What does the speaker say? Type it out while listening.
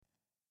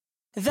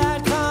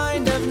That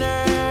kind of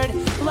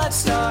nerd. Let's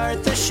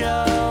start the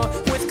show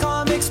with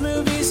comics,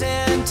 movies,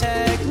 and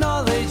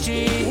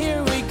technology.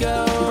 Here we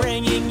go,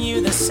 bringing you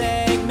the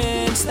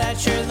segments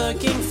that you're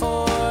looking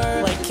for,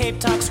 like Cape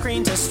Talk,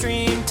 Screen to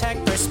Stream,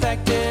 Tech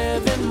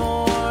Perspective, and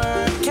more.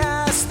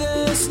 Cast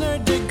this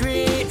nerd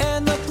degree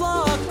and the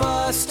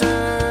blockbuster.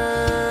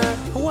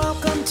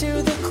 Welcome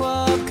to the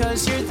club,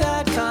 cause you're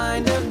that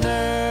kind of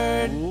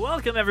nerd.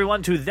 Welcome,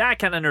 everyone, to That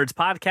Kind of Nerds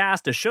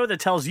podcast, a show that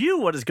tells you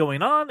what is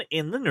going on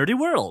in the nerdy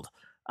world.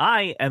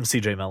 I am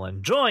CJ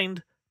Mellon,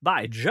 joined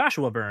by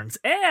Joshua Burns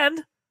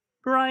and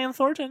Brian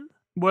Thornton.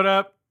 What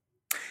up?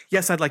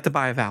 Yes, I'd like to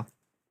buy a vowel.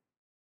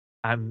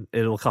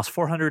 It'll cost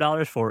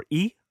 $400 for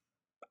E.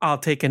 I'll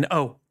take an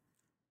O.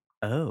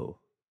 Oh.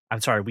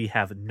 I'm sorry, we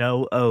have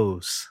no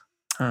O's.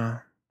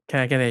 Can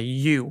I get a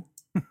U?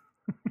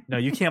 No,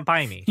 you can't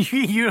buy me.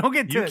 You don't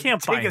get to You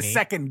can't buy take a me.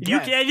 second You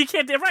guess.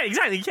 can't, right,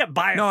 exactly. You can't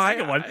buy a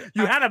second one.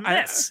 You had a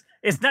miss.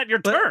 It's not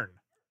your turn.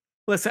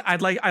 Listen,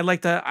 I'd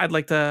like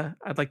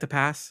to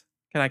pass.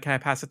 Can I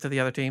pass it to the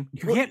other team?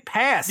 You can't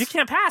pass. You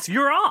can't pass.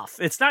 You're off.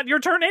 It's not your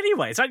turn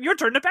anyway. It's not your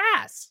turn to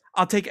pass.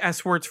 I'll take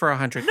S words for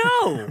 100.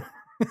 No,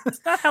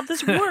 that's not how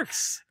this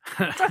works.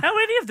 That's not how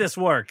any of this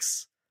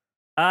works.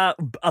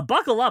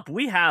 Buckle up.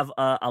 We have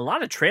a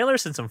lot of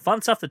trailers and some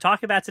fun stuff to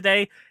talk about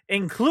today,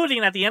 including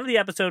at the end of the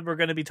episode, we're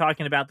going to be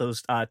talking about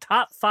those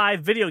top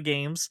 5 video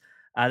games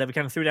that we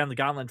kind of threw down the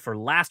gauntlet for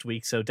last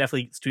week. So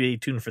definitely stay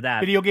tuned for that.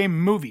 Video game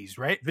movies,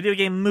 right? Video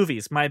game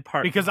movies, my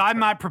part. Because I'm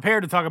not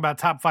prepared to talk about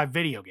top 5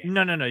 video games.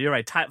 No, you're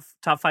right. Top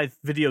 5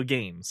 video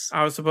games.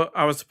 I was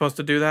supposed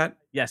to do that.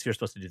 Yes, you're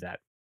supposed to do that.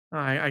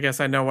 I guess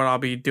I know what I'll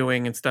be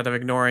doing instead of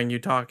ignoring you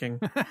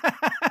talking.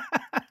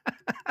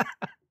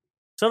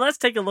 So let's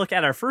take a look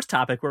at our first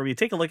topic, where we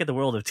take a look at the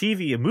world of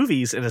TV and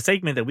movies in a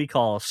segment that we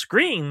call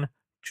Screen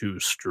to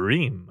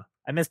Stream.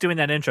 I miss doing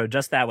that intro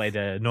just that way to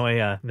annoy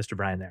Mr.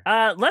 Brian there.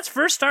 Let's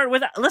first start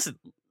with, listen,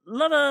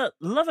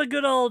 love a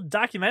good old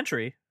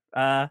documentary.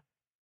 Do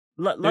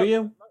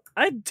you?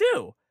 I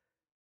do.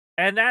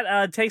 And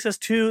that takes us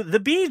to the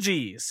Bee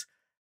Gees.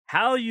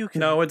 How you can...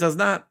 No, it does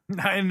not.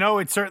 No,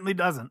 it certainly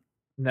doesn't.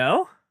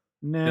 No?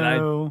 No. Did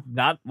I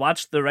not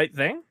watch the right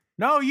thing?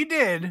 No, you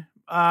did.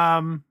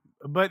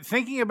 But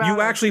thinking about You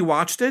actually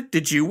watched it?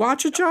 Did you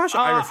watch it, Josh?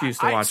 I refuse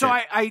to watch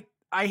it.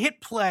 I hit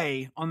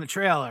play on the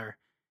trailer,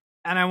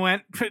 and I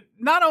went,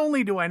 not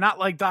only do I not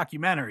like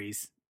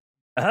documentaries,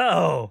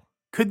 Oh.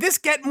 could this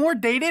get more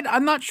dated?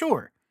 I'm not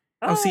sure.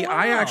 Oh, see,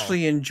 I wow.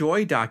 actually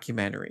enjoy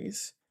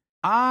documentaries.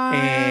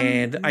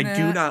 And I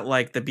do not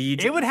like the Bee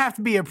Gees. It would have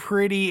to be a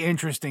pretty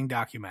interesting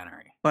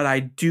documentary. But I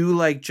do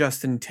like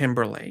Justin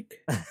Timberlake.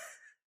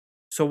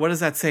 So what does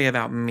that say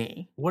about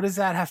me? What does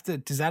that have to?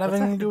 Does that have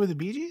anything to do with the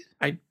Bee Gees?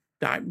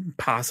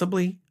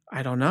 Possibly.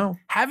 I don't know.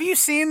 Have you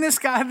seen this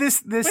guy?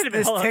 This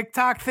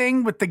TikTok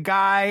thing with the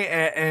guy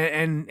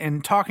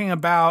and talking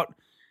about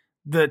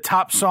the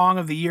top song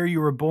of the year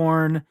you were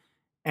born,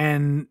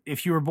 and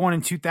if you were born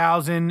in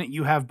 2000,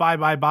 you have "Bye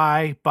Bye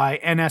Bye" by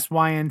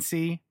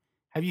NSYNC.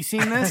 Have you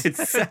seen this?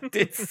 I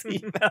did see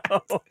that.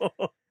 No.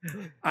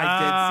 I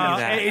did see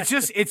that. It's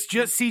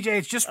just CJ.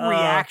 It's just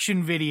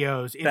reaction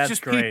videos. It's that's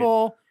just great.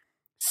 people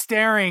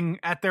staring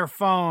at their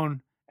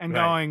phone and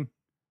Right. going,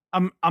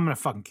 I'm gonna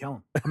fucking kill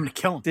him. I'm gonna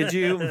kill him. Did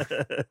you?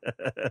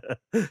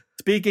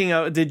 Speaking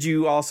of, did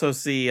you also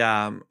see?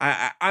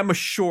 I'm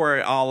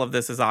sure all of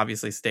this is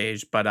obviously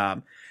staged,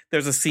 but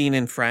there's a scene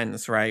in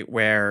Friends, right,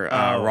 where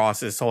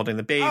Ross is holding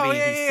the baby. Oh,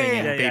 yeah, he's yeah,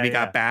 singing, yeah. "Baby Yeah.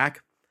 Got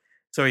Back."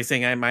 So he's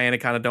saying, "My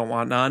anaconda don't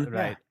want none."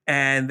 Right.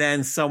 And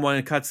then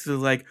someone cuts to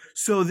like,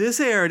 so this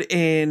aired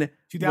in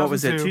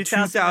 2002.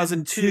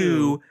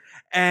 2002.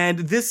 And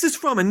this is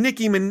from a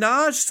Nicki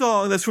Minaj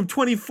song that's from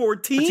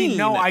 2014. But see,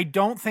 no, I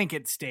don't think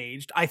it's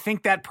staged. I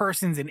think that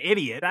person's an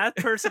idiot. That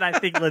person, I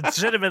think,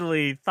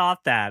 legitimately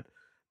thought that,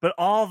 but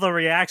all the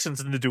reactions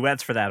and the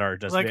duets for that are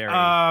just Like,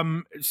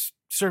 very.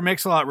 Sir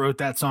Mix-a-Lot wrote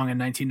that song in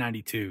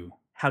 1992.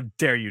 How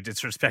dare you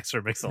disrespect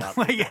Sir Mix-a-Lot?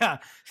 Like, yeah,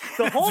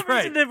 The whole that's right.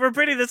 reason that we're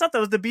bringing this up,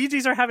 though, is the Bee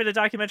Gees are having a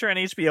documentary on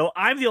HBO.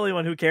 I'm the only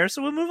one who cares,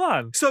 so we'll move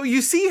on. So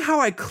you see how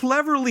I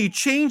cleverly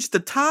changed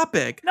the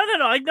topic. No.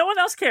 No one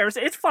else cares.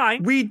 It's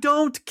fine. We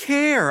don't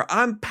care.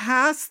 I'm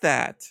past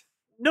that.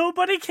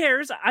 Nobody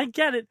cares. I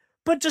get it.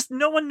 But just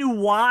no one knew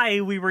why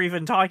we were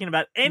even talking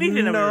about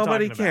anything that we were talking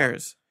Nobody about.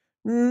 cares.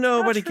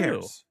 Nobody Not true.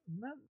 cares.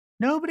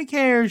 Nobody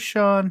cares,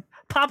 Sean.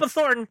 Papa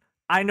Thornton,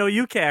 I know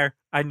you care.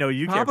 I know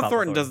you care. Papa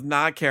Thornton does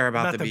not care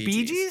about, the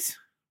Bee Gees?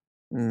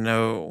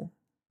 No.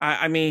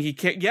 I mean, he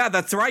can't. Yeah,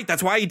 that's right.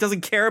 That's why he doesn't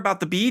care about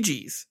the Bee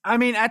Gees. I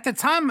mean, at the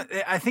time,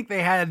 I think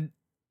they had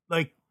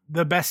like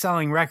the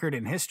best-selling record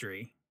in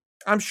history.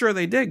 I'm sure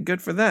they did.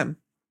 Good for them.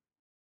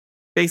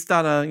 Based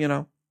on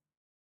a,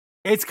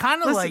 It's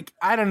kind of Listen, like,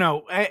 I don't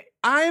know.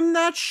 I'm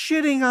not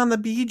shitting on the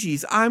Bee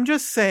Gees. I'm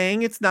just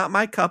saying it's not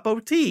my cup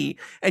of tea.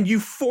 And you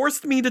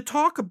forced me to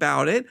talk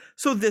about it,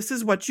 so this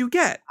is what you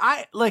get.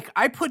 I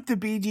put the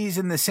Bee Gees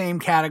in the same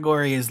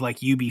category as like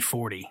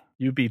UB40.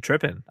 You be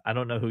tripping. I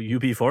don't know who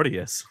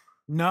UB40 is.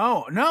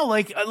 No,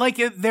 like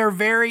they're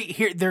very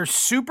here. They're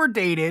super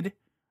dated,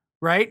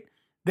 right?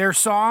 their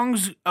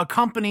songs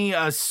accompany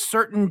a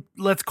certain,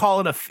 let's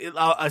call it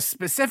a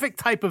specific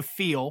type of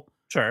feel.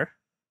 Sure.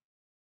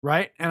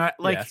 Right. And I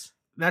like,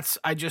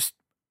 yes.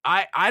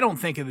 I don't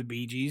think of the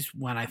Bee Gees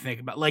when I think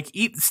about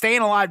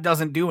Staying Alive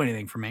doesn't do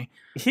anything for me.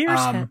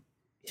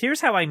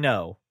 Here's how I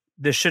know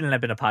this shouldn't have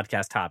been a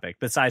podcast topic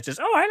besides just,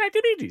 I like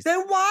the Bee Gees.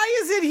 Then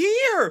why is it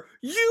here?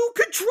 You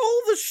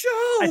control the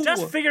show. I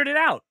just figured it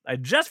out.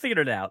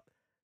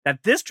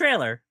 That this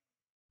trailer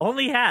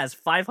only has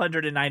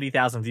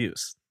 590,000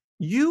 views.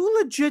 You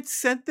legit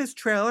sent this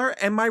trailer,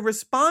 and my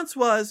response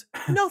was,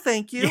 no,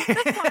 thank you.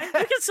 That's fine. You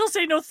can still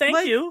say no,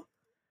 thank you.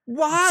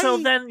 Why so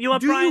then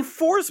you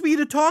force me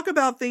to talk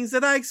about things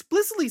that I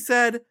explicitly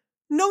said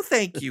no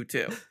thank you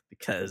to?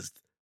 Because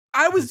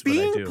I was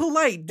being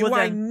polite.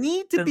 I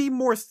need to be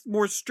more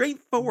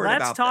straightforward about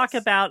this? Let's talk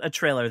about a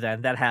trailer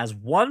then that has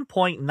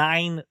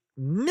 1.9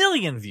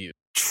 million views.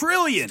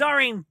 Trillion!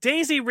 Starring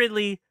Daisy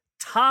Ridley,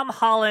 Tom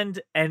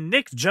Holland, and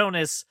Nick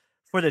Jonas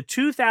for the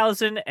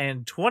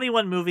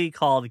 2021 movie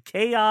called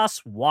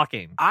Chaos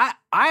Walking. I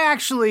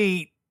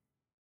actually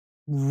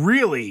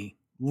really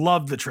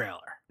love the trailer.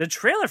 The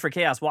trailer for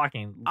Chaos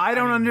Walking. I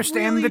don't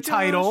understand really, the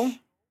title.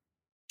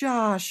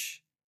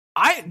 Josh.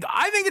 I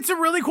think it's a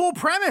really cool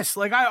premise.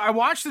 Like I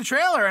watched the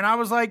trailer and I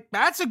was like,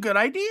 that's a good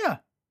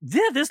idea.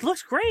 Yeah, this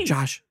looks great.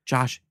 Josh,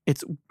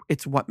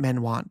 it's what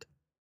men want.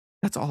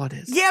 That's all it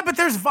is. Yeah, but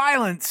there's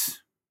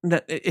violence. No,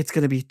 it's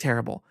going to be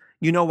terrible.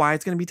 You know why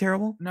it's going to be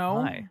terrible? No.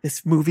 Why?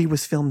 This movie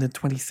was filmed in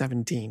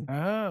 2017.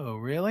 Oh,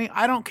 really?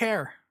 I don't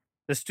care.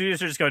 The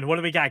studios are just going, what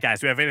do we got,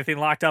 guys? Do we have anything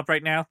locked up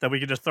right now that we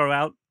can just throw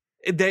out?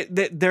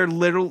 They're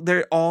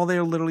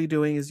literally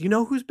doing is, you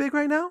know who's big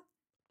right now?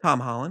 Tom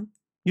Holland.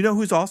 You know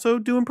who's also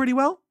doing pretty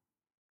well?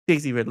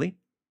 Daisy Ridley.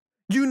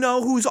 You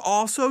know who's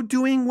also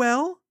doing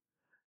well?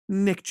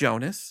 Nick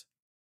Jonas.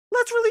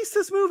 Let's release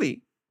this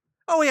movie.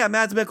 Oh yeah,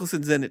 Mads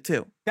Mikkelsen's in it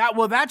too.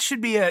 That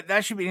should be an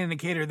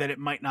indicator that it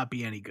might not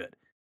be any good.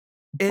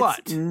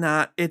 It's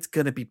not. It's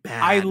gonna be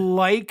bad. I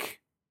like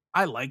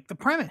the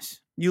premise.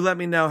 You let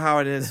me know how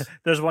it is.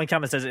 There's one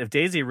comment that says, if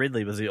Daisy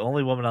Ridley was the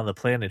only woman on the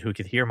planet who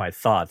could hear my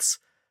thoughts,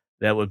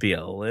 that would be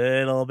a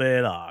little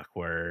bit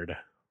awkward.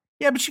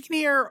 Yeah, but she can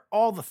hear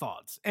all the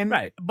thoughts.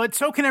 Right. But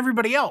so can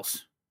everybody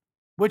else,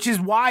 which is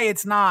why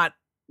it's not.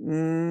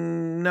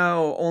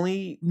 No,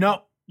 only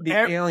the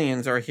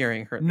aliens are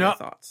hearing their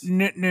thoughts.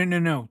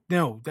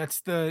 No.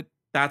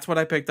 That's what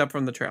I picked up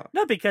from the trailer.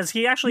 No, because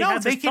he actually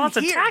has his thoughts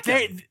attack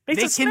him.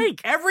 It's a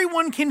snake.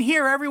 Everyone can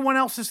hear everyone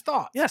else's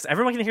thoughts. Yes,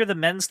 everyone can hear the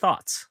men's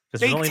thoughts.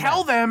 They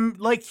tell them,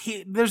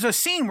 there's a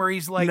scene where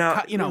he's like,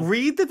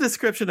 read the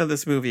description of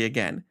this movie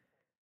again.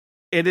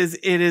 It is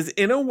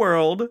in a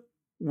world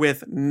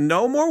with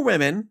no more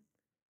women.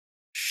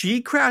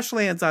 She crash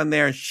lands on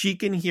there. She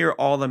can hear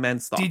all the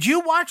men's thoughts. Did you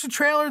watch the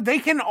trailer? They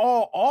can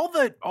all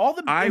the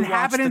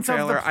inhabitants of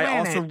the planet. I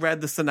also read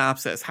the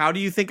synopsis. How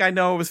do you think I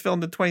know it was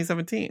filmed in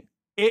 2017?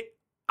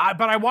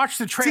 But I watched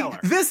the trailer.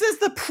 See, this is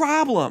the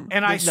problem.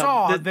 And I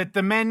saw that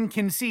the men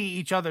can see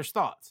each other's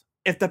thoughts.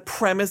 If the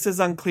premise is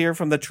unclear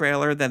from the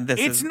trailer, then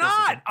it's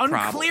not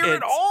unclear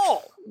at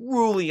all.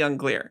 Truly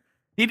unclear.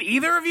 Did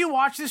either of you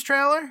watch this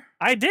trailer?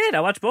 I did.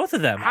 I watched both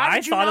of them. How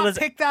did you not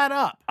pick that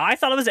up? I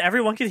thought it was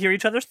everyone could hear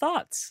each other's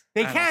thoughts.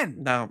 They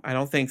can. No, I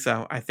don't think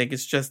so. I think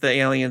it's just the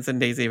aliens and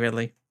Daisy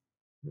Ridley.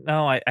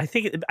 No, I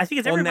think it's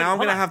everybody. Well, now I'm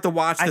going to have to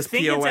watch this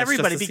POS it's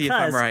everybody just to see if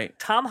I'm right.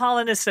 Tom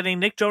Holland is sitting,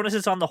 Nick Jonas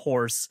is on the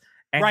horse,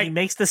 and he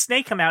makes the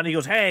snake come out, and he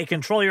goes, hey,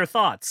 control your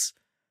thoughts,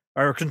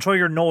 or control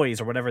your noise,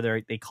 or whatever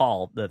they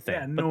call the thing.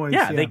 Yeah, noise.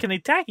 Yeah, they can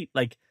attack you.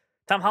 Like,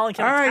 Tom Holland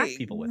can attack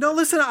people with. No,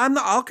 listen,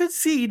 I'll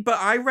concede, but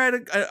I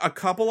read a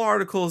couple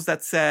articles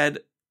that said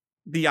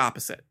the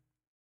opposite.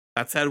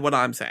 That said what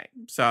I'm saying.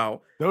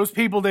 So those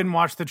people didn't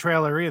watch the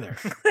trailer either.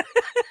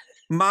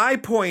 My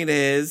point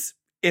is,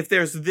 if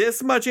there's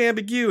this much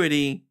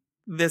ambiguity,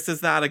 this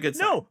is not a good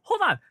sign. No,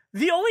 hold on.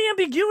 The only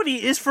ambiguity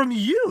is from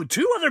you.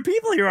 Two other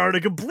people here are in a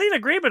complete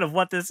agreement of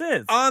what this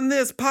is. On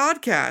this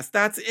podcast,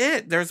 that's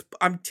it.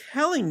 I'm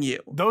telling you.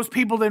 Those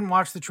people didn't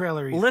watch the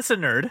trailer either.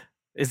 Listen, nerd,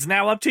 it's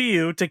now up to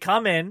you to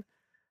come in.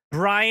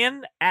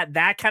 Brian at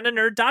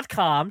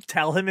thatkindofnerd.com.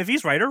 Tell him if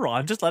he's right or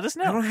wrong. Just let us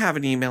know. I don't have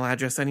an email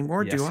address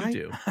anymore, yes, do I? You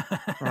do.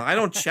 Well, I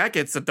don't check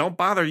it, so don't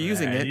bother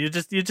using it. You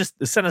just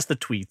send us the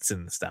tweets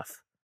and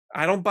stuff.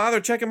 I don't bother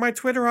checking my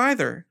Twitter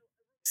either.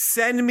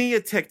 Send me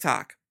a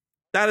TikTok.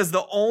 That is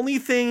the only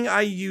thing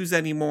I use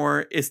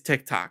anymore is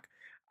TikTok.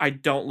 I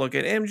don't look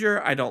at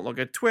Imgur. I don't look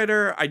at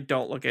Twitter. I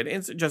don't look at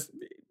Insta. Just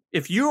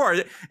if you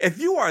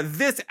are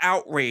this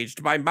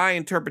outraged by my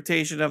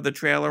interpretation of the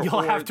trailer,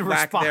 you'll have to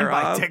respond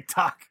by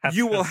TikTok.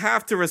 You will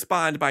have to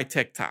respond by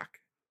TikTok.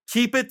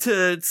 Keep it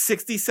to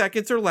 60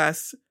 seconds or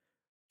less.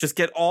 Just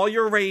get all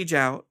your rage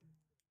out.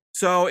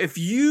 So if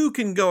you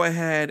can go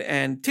ahead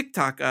and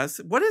TikTok us,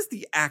 what is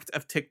the act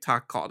of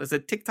TikTok called? Is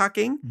it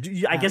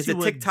TikToking? I guess is it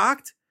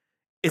TikToked?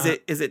 Is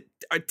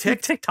it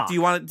TikTok? Do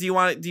you want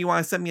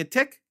to send me a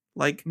tick?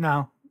 Like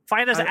no.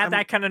 Find us at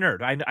That Kind of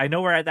Nerd. I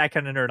know we're at That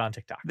Kind of Nerd on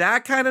TikTok.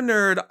 That Kind of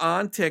Nerd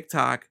on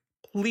TikTok.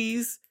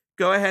 Please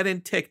go ahead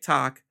and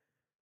TikTok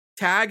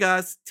Tag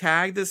us,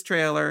 tag this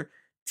trailer,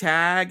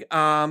 tag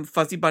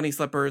Fuzzy Bunny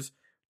Slippers,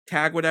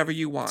 tag whatever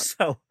you want.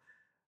 So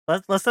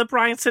let's let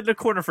Brian sit in a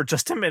corner for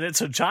just a minute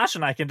so Josh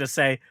and I can just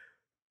say,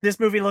 this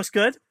movie looks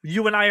good.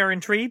 You and I are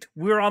intrigued.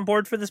 We're on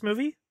board for this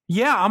movie.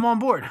 Yeah, I'm on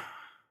board.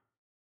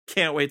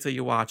 Can't wait till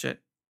you watch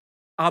it.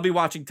 I'll be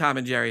watching Tom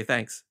and Jerry.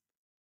 Thanks.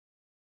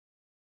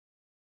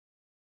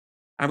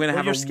 I'm going to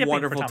have a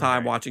wonderful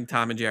time watching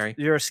Tom and Jerry.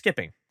 You're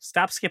skipping.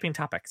 Stop skipping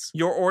topics.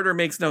 Your order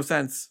makes no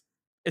sense.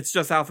 It's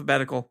just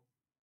alphabetical.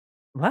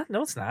 What?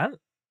 No, it's not.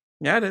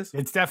 Yeah, it is.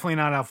 It's definitely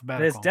not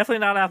alphabetical. It's definitely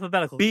not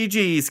alphabetical. Bee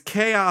Gees,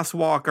 Chaos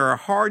Walker,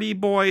 Hardy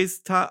Boys,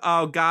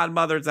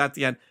 Godmother's at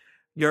the end.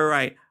 You're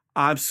right.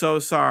 I'm so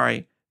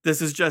sorry. This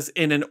is just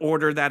in an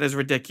order that is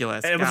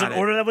ridiculous. It was an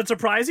order that would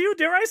surprise you,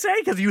 dare I say?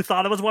 Because you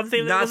thought it was one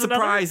thing that not was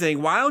surprising.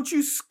 Another? Why don't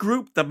you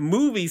group the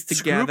movies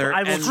together?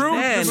 I will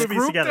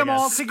group them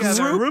all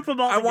together. Group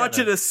them all I want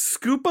you to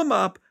scoop them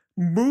up,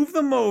 move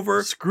them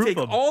over, take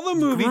all the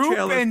movie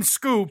trailers and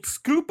scoop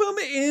them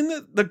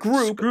in the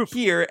group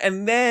here,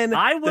 and then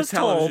I was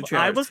told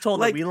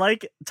that we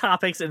like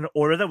topics in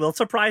order that will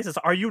surprise us.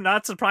 Are you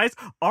not surprised?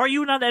 Are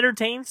you not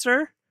entertained,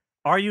 sir?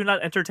 Are you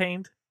not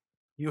entertained?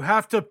 You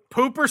have to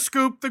poop or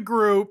scoop the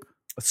group.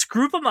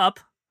 Scoop them up.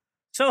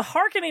 So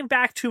hearkening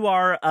back to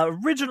our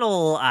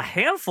original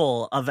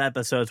handful of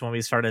episodes when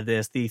we started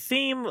this, the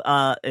theme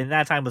in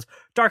that time was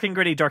dark and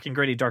gritty, dark and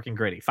gritty, dark and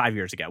gritty 5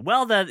 years ago.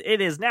 Well, that it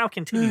is now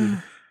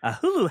continued.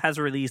 Hulu has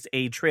released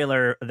a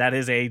trailer that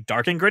is a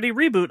dark and gritty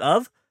reboot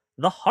of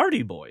The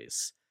Hardy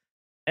Boys.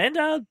 And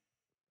I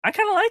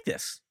kind of like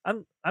this.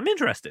 I'm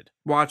interested.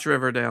 Watch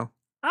Riverdale.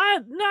 No,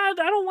 I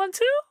don't want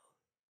to.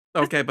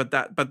 Okay, but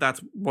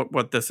that's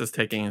what this is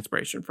taking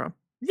inspiration from.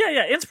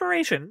 Yeah,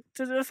 inspiration.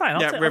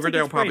 Fine. Yeah,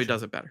 Riverdale probably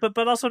does it better.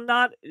 But also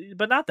not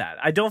that.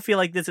 I don't feel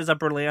like this is a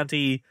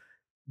Berlanti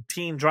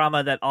teen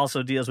drama that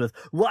also deals with,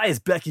 why is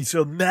Becky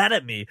so mad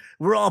at me?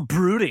 We're all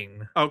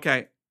brooding.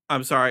 Okay,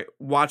 I'm sorry.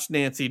 Watch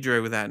Nancy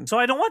Drew then. So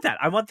I don't want that.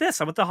 I want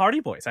this. I want the Hardy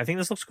Boys. I think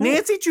this looks cool.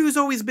 Nancy Drew's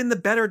always been the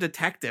better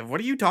detective. What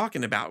are you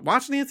talking about?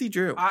 Watch Nancy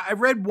Drew. I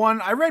read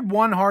one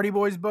Hardy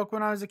Boys book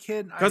when I was a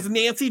kid. Because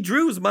Nancy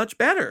Drew's much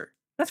better.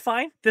 That's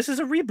fine. This is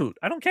a reboot.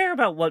 I don't care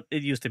about what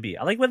it used to be.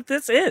 I like what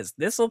this is.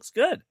 This looks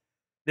good.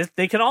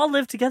 They can all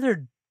live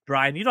together,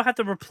 Brian. You don't have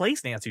to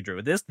replace Nancy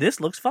Drew. This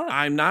looks fun.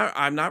 I'm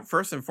not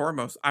first and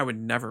foremost. I would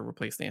never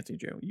replace Nancy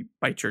Drew. You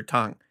bite your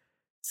tongue.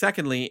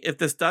 Secondly, if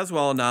this does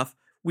well enough,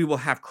 we will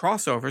have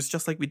crossovers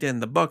just like we did in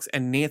the books,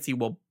 and Nancy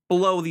will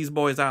blow these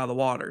boys out of the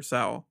water.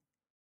 So,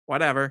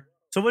 whatever.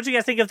 So what do you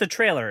guys think of the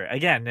trailer?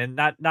 Again, and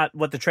not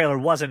what the trailer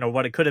wasn't or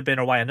what it could have been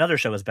or why another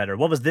show was better.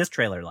 What was this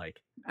trailer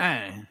like?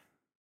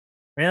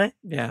 Really?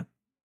 Yeah.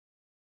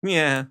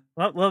 Yeah.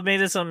 What made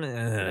it some...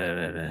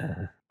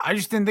 I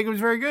just didn't think it was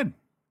very good.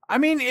 I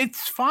mean,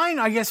 it's fine,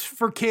 I guess,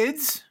 for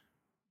kids,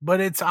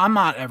 but I'm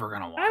not ever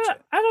going to watch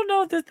it. I don't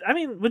know that... I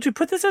mean, would you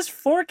put this as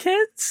for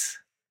kids?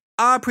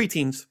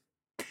 Preteens.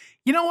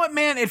 You know what,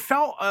 man? It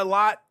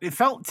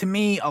felt to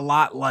me a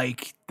lot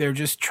like they're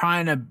just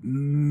trying to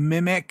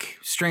mimic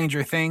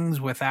Stranger Things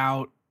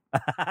without...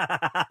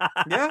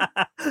 Yeah.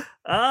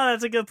 Oh,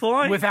 that's a good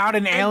point. Without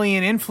an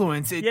alien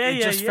influence. It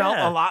just felt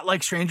a lot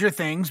like Stranger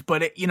Things,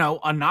 but a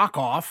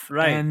knockoff,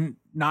 right, and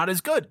not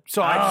as good.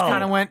 So I just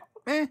kind of went,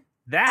 eh.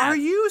 Are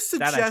you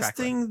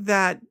suggesting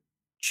that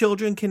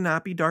children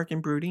cannot be dark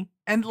and broody?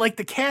 And like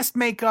the cast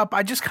makeup,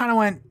 I just kind of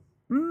went,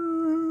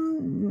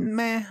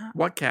 meh.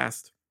 What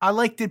cast? I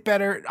liked it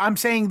better. I'm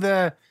saying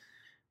the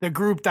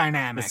group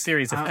dynamic. The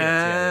series of kids.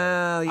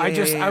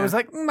 I was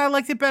like, I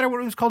liked it better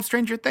when it was called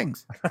Stranger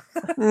Things.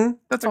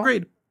 That's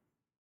agreed.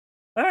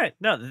 All right.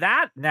 No,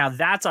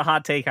 that's a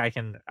hot take I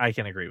can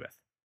agree with.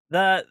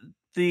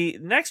 The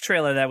next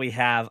trailer that we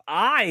have,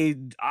 I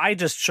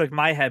just shook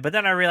my head, but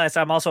then I realized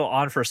I'm also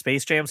on for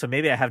Space Jam, so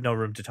maybe I have no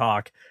room to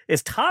talk,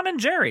 is Tom and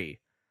Jerry.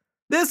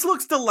 This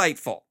looks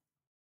delightful.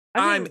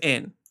 I'm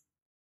in.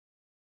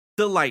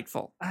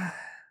 Delightful.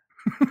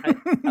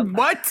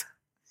 What?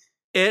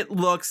 It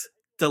looks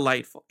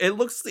delightful.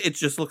 It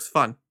just looks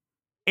fun.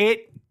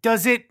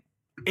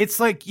 It's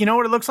like, you know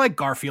what it looks like?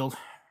 Garfield.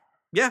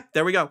 Yeah,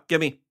 there we go.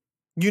 Gimme.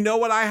 You know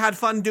what I had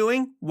fun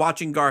doing?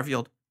 Watching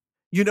Garfield.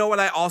 You know what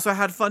I also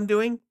had fun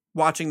doing?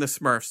 Watching the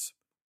Smurfs.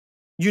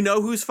 You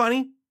know who's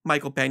funny?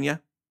 Michael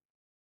Pena.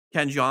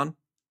 Ken Jeong.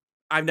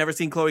 I've never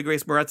seen Chloe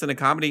Grace Moretz in a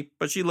comedy,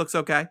 but she looks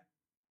okay.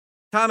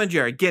 Tom and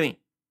Jerry, gimme.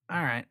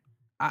 All right.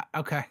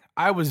 Okay.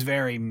 I was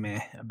very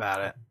meh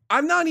about it.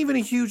 I'm not even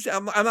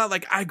I'm not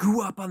like, I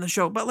grew up on the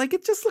show, but like,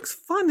 it just looks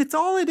fun. It's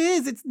all it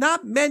is. It's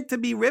not meant to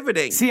be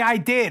riveting. See, I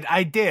did.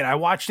 I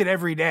watched it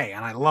every day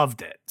and I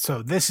loved it.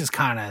 So this is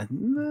kind of,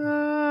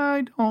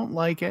 I don't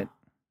like it.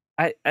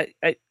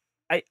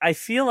 I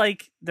feel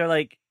like they're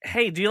like,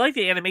 hey, do you like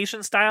the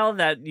animation style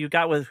that you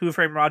got with Who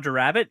Framed Roger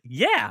Rabbit?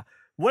 Yeah.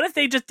 What if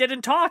they just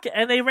didn't talk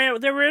and they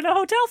were in a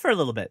hotel for a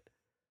little bit?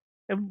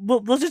 And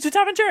we'll just do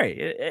Tom and Jerry.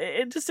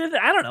 It just,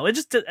 I don't know.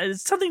 It's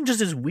something just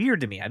is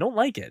weird to me. I don't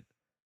like it.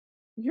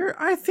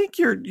 I think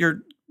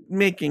you're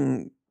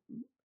making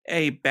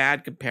A,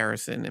 bad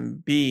comparison,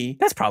 and B,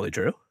 that's probably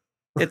true.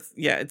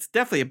 It's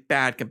definitely a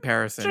bad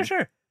comparison.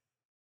 Sure.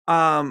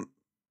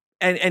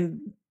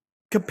 And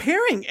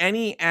comparing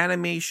any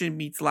animation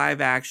meets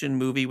live action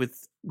movie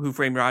with Who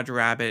Framed Roger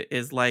Rabbit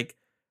is like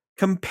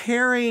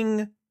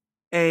comparing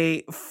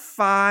a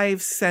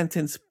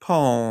 5-sentence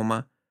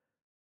poem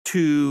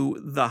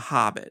to The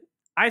Hobbit.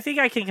 I think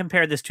I can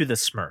compare this to the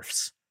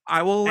Smurfs.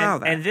 I will allow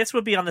that. And this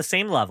would be on the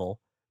same level,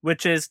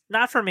 which is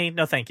not for me.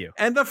 No, thank you.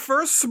 And the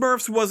first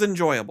Smurfs was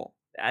enjoyable.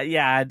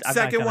 Yeah.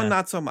 Second one,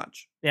 not so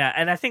much. Yeah,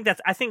 and I think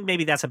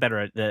maybe that's a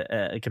better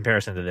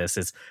comparison to this.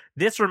 Is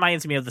this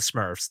reminds me of the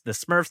Smurfs? The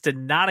Smurfs did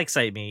not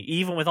excite me,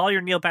 even with all your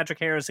Neil Patrick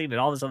Harris and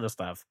all this other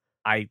stuff.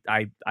 I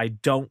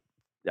don't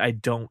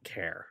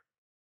care.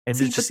 And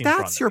see, but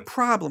that's your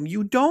problem.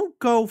 You don't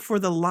go for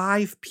the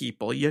live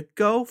people. You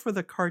go for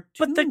the cartoon.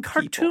 But the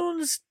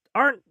cartoons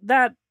aren't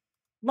that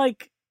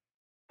like.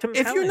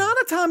 Compelling. If you're not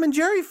a Tom and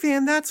Jerry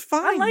fan, that's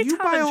fine. I like you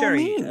Tom by and all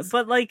Jerry, means.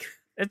 but like.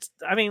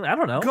 I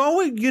don't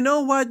know. You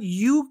know what?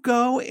 You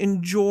go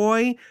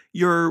enjoy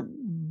your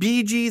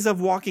BGs of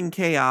Walking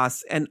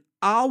Chaos, and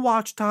I'll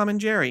watch Tom and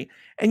Jerry.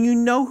 And you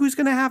know who's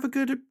going to have a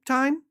good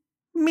time?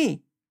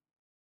 Me.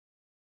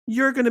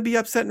 You're going to be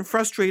upset and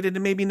frustrated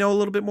and maybe know a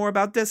little bit more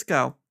about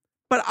disco,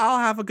 but I'll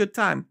have a good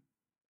time.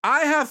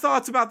 I have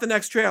thoughts about the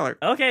next trailer.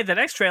 Okay, the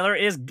next trailer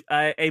is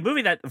a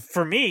movie that,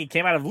 for me,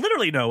 came out of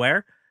literally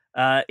nowhere.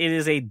 It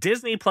is a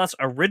Disney Plus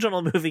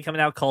original movie coming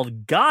out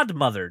called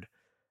Godmothered.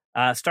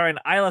 Starring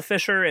Isla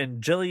Fisher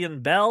and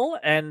Jillian Bell,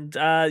 and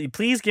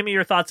please give me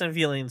your thoughts and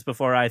feelings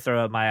before I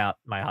throw out my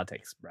hot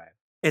takes, Brian.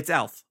 It's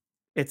Elf.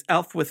 It's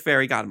Elf with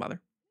fairy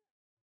godmother.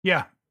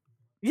 Yeah.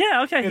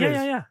 Yeah. Okay.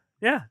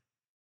 Yeah.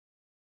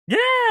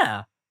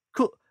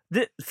 Cool.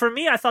 For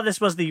me, I thought this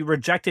was the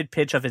rejected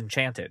pitch of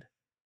Enchanted.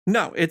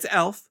 No, it's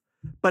Elf,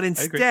 but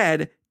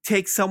instead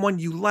take someone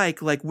you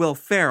like Will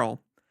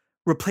Ferrell.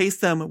 Replace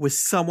them with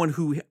someone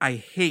who I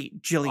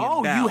hate,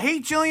 Jillian Bell. Oh, you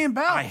hate Jillian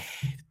Bell? I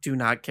do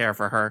not care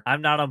for her.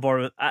 I'm not on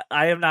board with.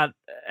 I am not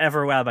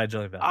ever wowed by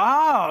Jillian Bell.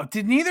 Oh,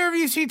 did neither of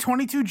you see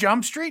 22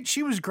 Jump Street?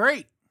 She was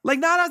great. Like,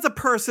 not as a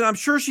person. I'm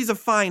sure she's a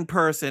fine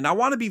person. I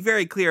want to be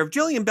very clear. If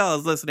Jillian Bell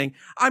is listening,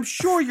 I'm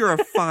sure you're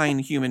a fine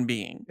human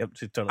being. Yep,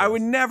 she totally I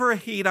would never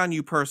hate on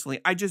you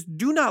personally. I just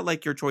do not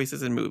like your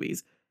choices in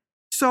movies.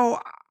 So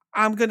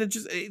I'm going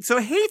to so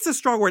hate's a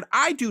strong word.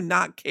 I do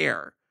not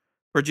care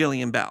for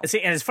Jillian Bell. See,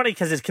 and it's funny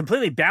because it's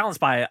completely balanced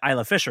by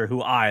Isla Fisher, who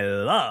I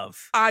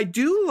love. I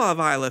do love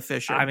Isla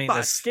Fisher. I mean,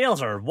 the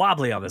scales are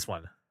wobbly on this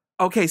one.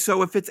 Okay,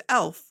 so if it's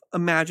Elf,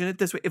 imagine it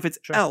this way. If it's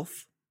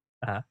Elf,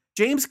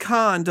 James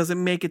Caan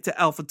doesn't make it to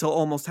Elf until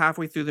almost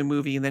halfway through the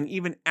movie. And then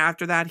even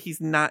after that, he's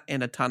not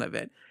in a ton of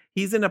it.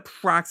 He's in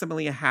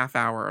approximately a half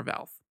hour of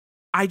Elf.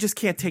 I just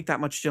can't take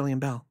that much Jillian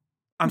Bell.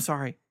 I'm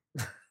sorry.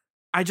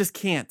 I just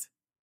can't.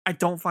 I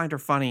don't find her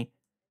funny.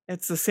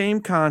 It's the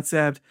same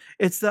concept.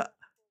 It's the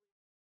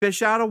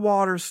fish out of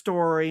water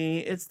story.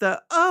 It's the,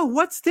 oh,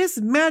 what's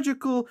this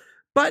magical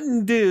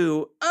button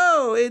do?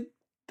 Oh, it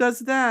does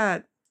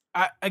that.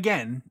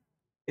 Again,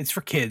 it's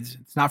for kids.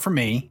 It's not for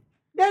me.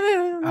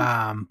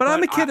 Yeah. But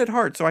I'm a kid at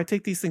heart, so I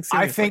take these things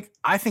seriously.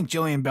 I think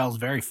Jillian Bell's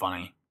very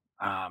funny.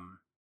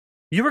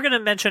 You were going to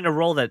mention a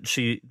role that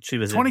she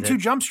was 22 in.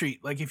 Jump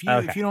Street. Like if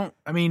you don't,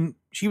 I mean,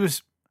 she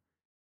was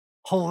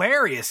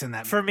hilarious in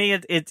that movie. For me,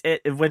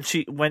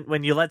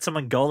 when you let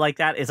someone go like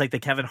that, it's like the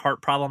Kevin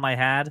Hart problem I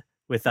had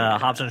with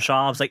Hobbs and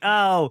Shaw. I was like,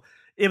 oh,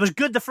 it was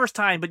good the first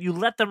time, but you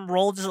let them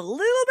roll just a little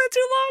bit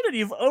too long and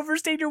you've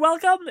overstayed your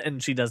welcome.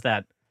 And she does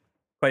that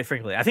quite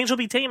frequently. I think she'll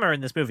be tamer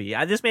in this movie.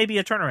 This may be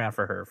a turnaround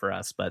for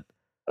us, but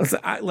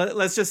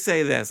let's just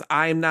say this.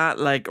 I'm not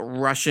like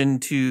rushing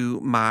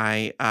to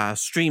my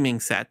streaming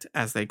set,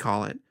 as they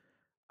call it,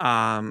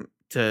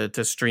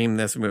 to stream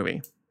this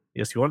movie.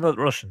 Yes, you are not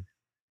Russian.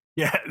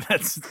 Yeah,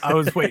 I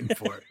was waiting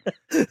for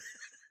it.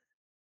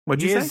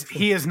 What'd you say?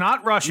 He is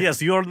not Russian.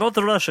 Yes, you are not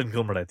Russian,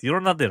 comrade. You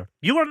are not there.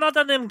 You are not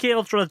an MK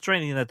Ultra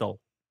training at all.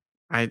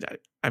 I'm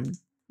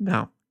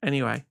no.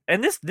 Anyway,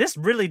 and this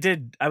really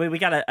did. I mean, we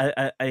got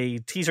a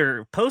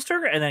teaser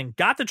poster, and then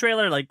got the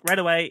trailer like right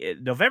away.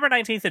 November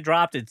 19th, it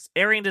dropped. It's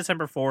airing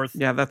December 4th.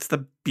 Yeah, that's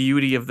the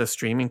beauty of the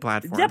streaming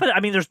platform. Yeah, but I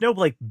mean, there's no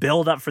like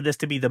build up for this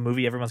to be the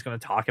movie everyone's going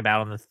to talk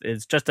about.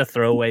 It's just a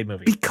throwaway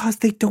movie because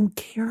they don't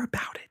care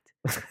about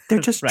it. They're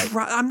just. right.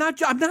 I'm not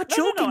joking. No,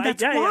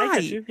 that's why. I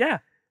get you. Yeah.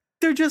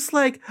 They're just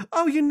like,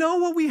 oh, you know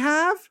what we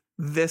have?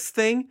 This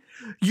thing.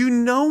 You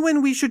know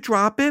when we should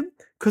drop it?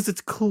 Because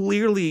it's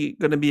clearly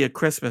going to be a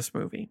Christmas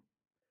movie.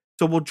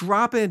 So we'll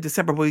drop it in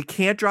December, but we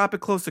can't drop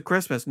it close to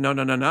Christmas. No.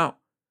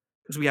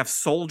 Because we have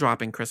Soul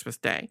dropping Christmas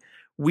Day.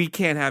 We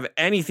can't have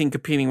anything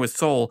competing with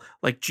Soul,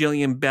 like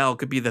Jillian Bell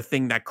could be the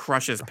thing that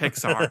crushes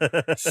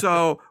Pixar.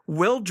 So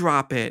we'll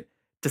drop it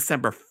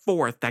December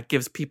 4th. That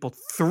gives people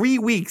 3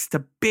 weeks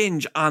to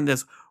binge on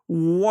this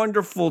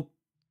wonderful,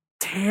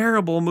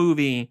 terrible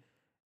movie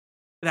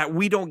that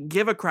we don't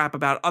give a crap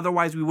about.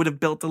 Otherwise, we would have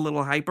built a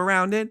little hype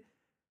around it.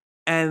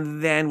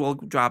 And then we'll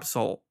drop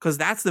Soul. Because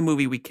that's the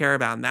movie we care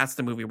about. And that's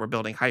the movie we're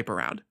building hype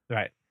around.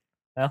 Right.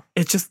 Well,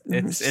 it's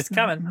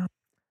coming.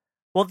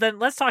 Well, then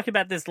let's talk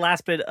about this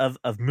last bit of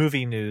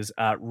movie news.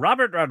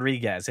 Robert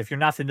Rodriguez, if you're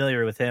not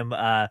familiar with him,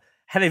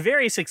 had a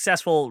very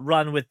successful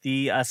run with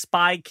the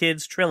Spy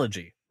Kids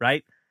trilogy,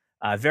 right?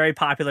 Very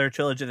popular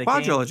trilogy.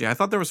 Quadrilogy. I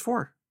thought there was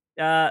 4.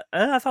 I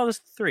thought it was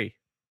 3.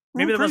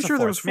 Maybe there was a 4th.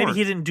 There was 4. Maybe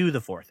he didn't do the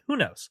 4th. Who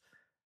knows?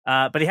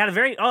 But he had a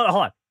very... Oh,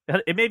 hold on.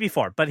 It may be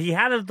 4, but he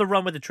had the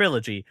run with the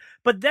trilogy.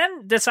 But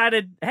then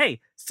decided, hey,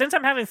 since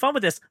I'm having fun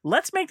with this,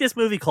 let's make this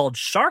movie called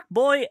Shark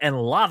Boy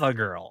and Lava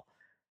Girl.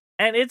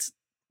 And it's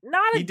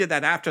not... He did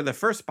that after the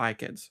first Spy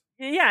Kids.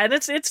 Yeah, and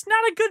it's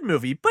not a good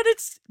movie, but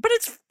it's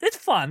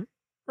fun,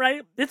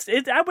 right?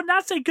 I would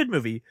not say good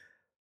movie,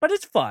 but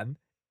it's fun.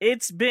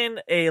 It's been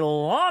a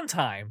long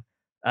time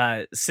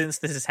since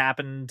this has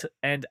happened,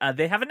 and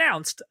they have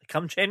announced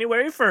come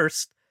January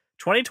 1st,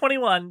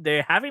 2021,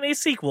 they're having a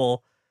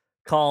sequel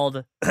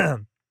called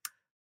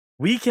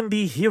We Can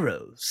Be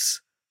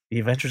Heroes: The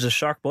Adventures of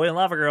Shark Boy and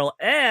Lava Girl,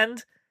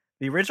 and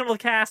the original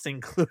cast,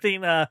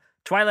 including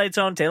Twilight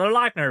Zone Taylor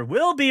Lautner,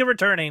 will be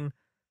returning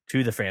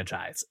to the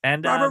franchise.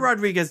 And Robert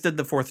Rodriguez did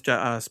the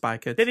 4th Spy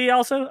Kids. Did he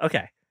also?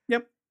 Okay.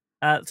 Yep.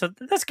 So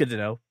that's good to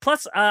know.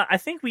 Plus, I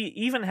think we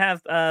even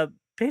have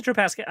Pedro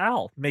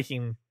Pascal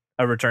making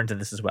a return to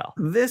this as well.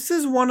 This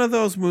is one of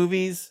those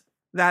movies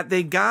that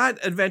they got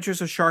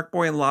Adventures of Shark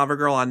Boy and Lava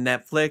Girl on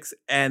Netflix,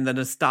 and the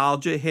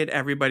nostalgia hit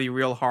everybody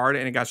real hard,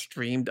 and it got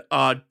streamed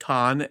a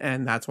ton,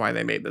 and that's why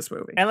they made this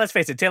movie. And let's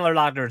face it, Taylor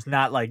Lautner is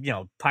not like,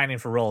 pining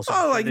for roles.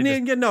 Oh, like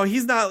no,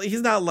 he's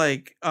not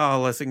like,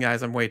 oh, listen,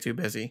 guys, I'm way too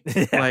busy.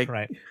 Yeah, like,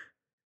 right.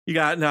 You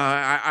got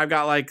I've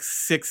got like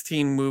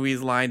 16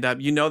 movies lined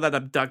up. You know that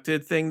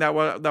Abducted thing that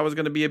was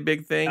going to be a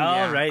big thing. Oh,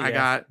 yeah, right. I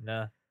got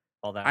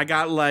all that. I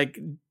got like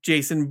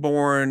Jason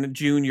Bourne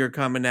Jr.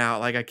 coming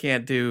out. Like I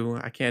can't do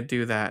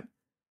that.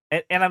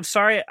 And I'm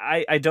sorry,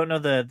 I don't know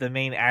the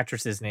main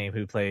actress's name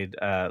who played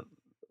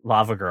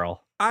Lava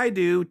Girl. I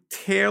do.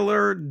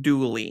 Taylor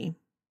Dooley.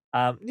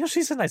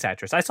 She's a nice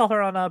actress. I saw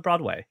her on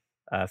Broadway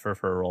for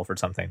a role for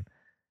something.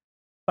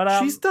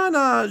 But she's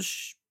done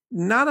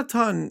not a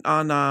ton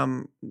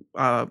on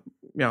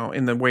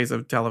in the ways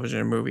of television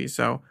and movies.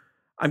 So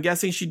I'm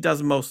guessing she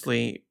does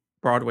mostly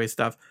Broadway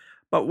stuff.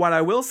 But what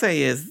I will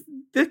say is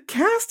the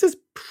cast is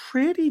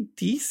pretty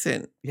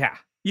decent. Yeah.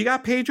 You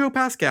got Pedro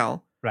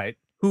Pascal, right?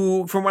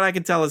 Who, from what I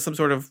can tell, is some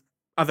sort of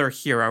other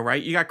hero,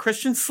 right? You got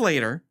Christian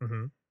Slater.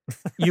 Mm-hmm.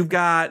 You've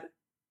got...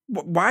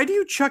 Why do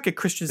you chuck at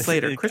Christian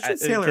Slater? Christian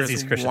Slater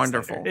is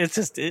wonderful. Slater. It's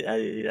just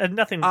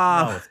nothing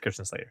wrong with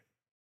Christian Slater.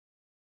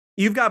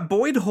 You've got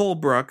Boyd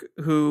Holbrook,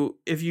 who,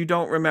 if you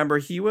don't remember,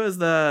 he was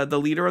the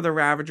leader of the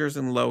Ravagers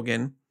in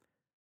Logan.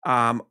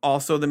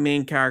 Also the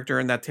main character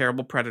in that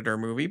terrible Predator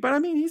movie. But I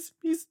mean, he's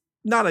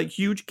not a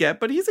huge get,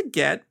 but he's a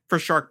get for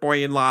Shark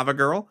Boy and Lava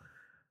Girl.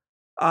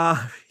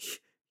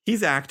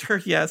 He's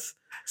actor, yes.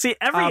 See,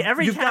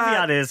 every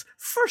caveat is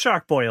for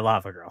Shark Boy and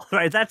Lava Girl,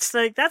 right? That's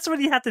what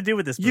you have to do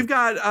with this movie. You've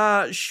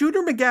got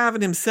Shooter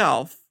McGavin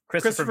himself,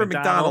 Christopher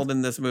McDonald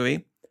in this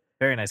movie.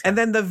 Very nice guy. And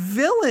then the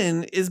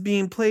villain is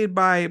being played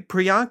by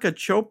Priyanka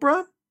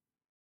Chopra,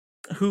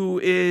 who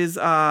is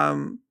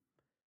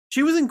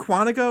she was in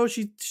Quantico.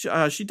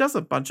 She does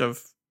a bunch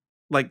of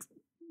like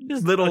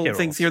just little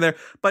things here and there,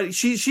 but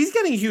she's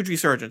getting a huge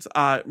resurgence.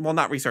 Well,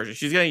 not resurgence.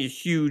 She's getting a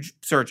huge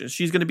resurgence.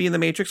 She's going to be in The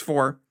Matrix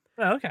 4.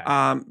 Oh, okay.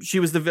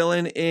 She was the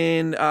villain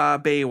in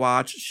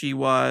Baywatch. She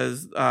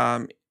was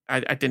I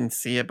didn't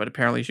see it, but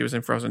apparently she was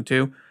in Frozen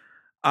 2.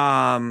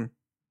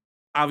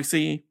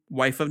 Obviously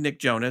wife of Nick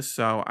Jonas,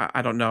 so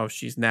I don't know if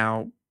she's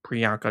now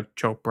Priyanka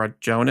Chopra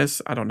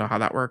Jonas. I don't know how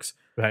that works.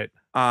 Right.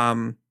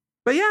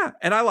 But yeah,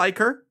 and I like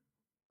her.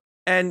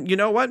 And you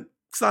know what?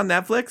 It's on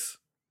Netflix.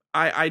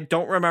 I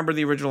don't remember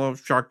the original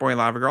Shark Boy and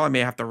Lava Girl. I may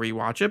have to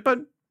rewatch it, but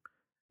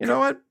you know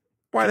what?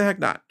 Why the heck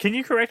not? Can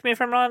you correct me if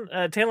I'm wrong?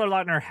 Taylor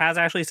Lautner has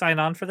actually signed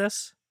on for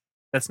this?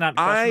 That's not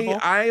questionable?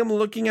 I am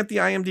looking at the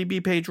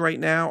IMDb page right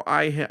now.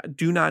 I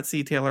do not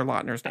see Taylor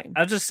Lautner's name.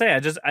 I'll just say,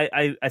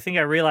 I think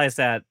I realized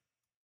that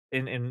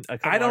in a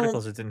couple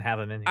articles it didn't have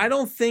him in here. I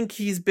don't think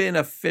he's been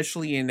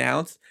officially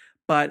announced,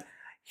 but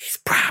he's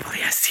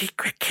probably a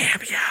secret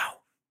cameo.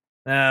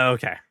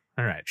 Okay.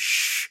 All right.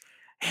 Shh.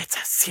 It's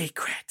a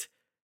secret.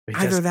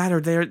 Either that or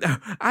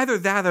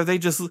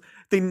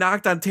they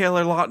knocked on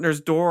Taylor Lautner's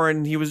door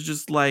and he was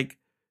just like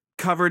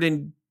covered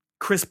in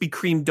Krispy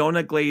Kreme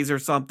donut glaze or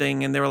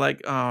something, and they were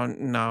like, "Oh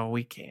no,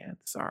 we can't.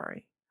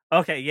 Sorry."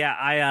 Okay, yeah,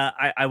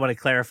 I want to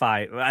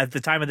clarify. At the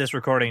time of this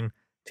recording,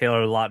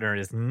 Taylor Lautner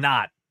is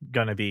not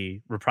going to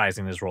be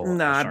reprising his role.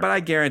 Nah, but I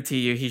guarantee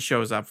you, he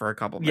shows up for a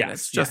couple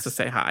minutes just to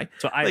say hi.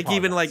 So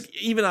even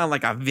on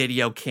like a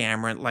video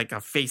camera, like a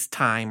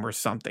FaceTime or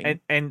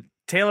something. And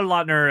Taylor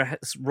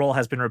Lautner's role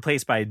has been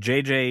replaced by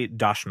J.J.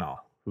 Doshnall,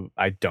 who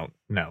I don't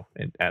know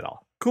at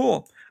all.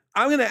 Cool.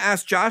 I'm going to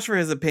ask Josh for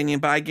his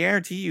opinion, but I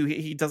guarantee you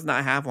he does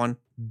not have one.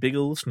 Big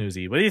ol'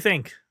 snoozy. What do you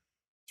think?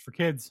 It's for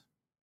kids.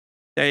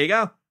 There you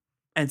go.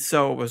 And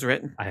so it was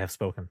written. I have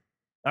spoken.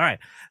 All right.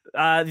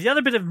 The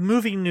other bit of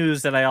movie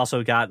news that I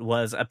also got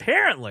was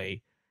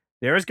apparently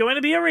there is going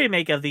to be a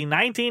remake of the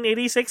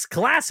 1986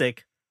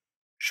 classic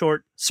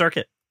Short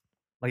Circuit.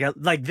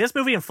 Like this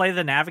movie and Flight of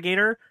the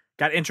Navigator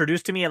got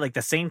introduced to me at like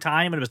the same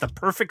time, and it was the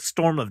perfect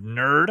storm of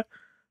nerd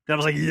that I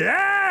was like,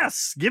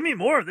 yes, give me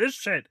more of this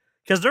shit,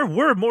 because there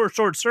were more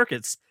Short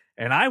Circuits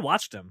and I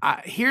watched them.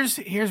 Here's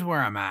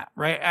where I'm at,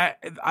 right?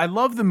 I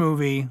love the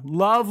movie,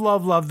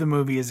 love the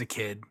movie as a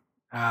kid.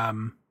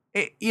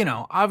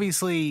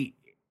 Obviously,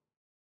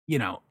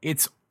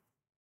 it's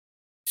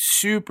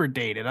super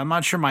dated. I'm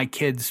not sure my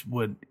kids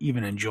would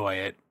even enjoy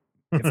it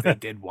if they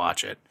did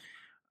watch it.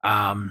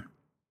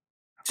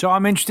 So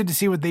I'm interested to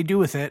see what they do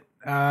with it.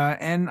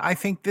 And I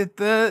think that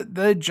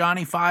the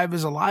Johnny Five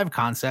is alive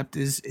concept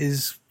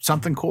is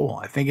something cool.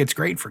 I think it's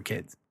great for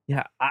kids.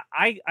 Yeah,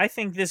 I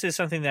think this is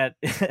something that,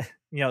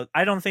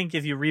 I don't think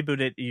if you reboot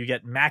it, you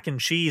get mac and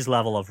cheese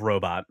level of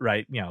robot,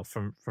 right?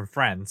 From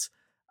Friends.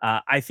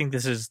 I think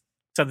this is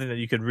something that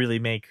you could really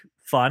make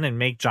fun and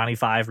make Johnny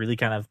Five really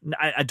kind of,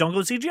 I don't go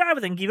CGI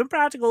with him, keep him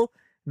practical,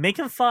 make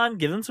him fun,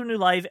 give him some new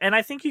life. And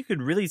I think you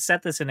could really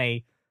set this in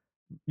a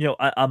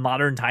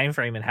modern time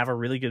frame and have a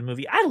really good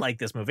movie. I like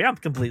this movie. I'm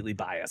completely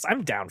biased.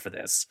 I'm down for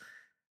this.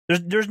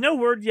 There's no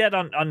word yet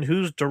on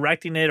who's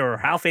directing it or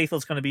how faithful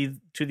it's going to be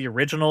to the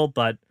original,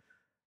 but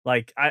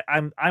like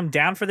I'm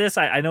down for this.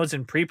 I know it's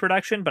in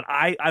pre-production, but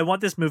I want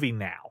this movie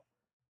now.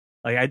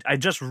 Like I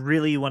just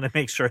really want to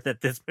make sure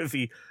that this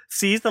movie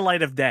sees the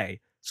light of day.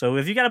 So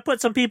if you got to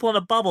put some people in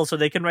a bubble so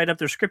they can write up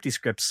their scripty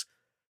scripts,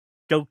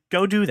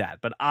 go do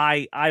that. But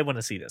I want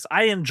to see this.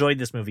 I enjoyed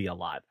this movie a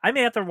lot. I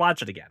may have to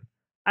watch it again.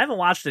 I haven't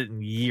watched it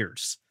in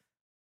years.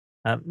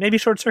 Maybe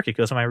Short Circuit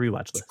goes on my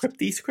rewatch list.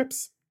 Scripty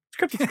scripts.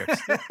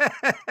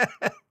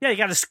 Yeah, you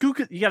got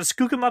to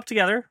scoop them up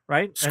together,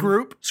 right?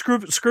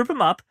 Scroop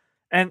them up,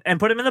 and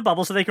put them in the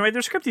bubble so they can write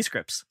their scripty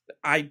scripts.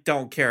 I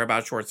don't care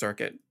about Short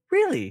Circuit.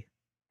 Really?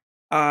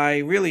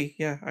 I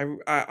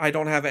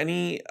don't have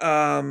any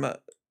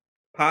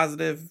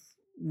positive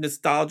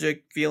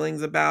nostalgic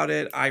feelings about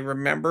it. I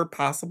remember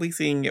possibly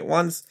seeing it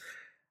once.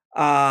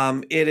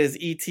 It is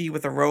E.T.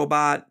 with a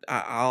robot.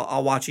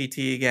 I'll watch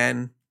E.T.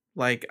 again.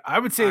 Like I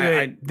would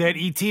say that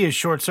E.T. is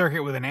Short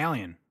Circuit with an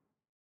alien.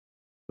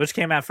 Which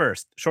came out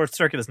first? Short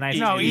Circuit is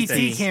 1986. No,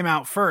 E.T. came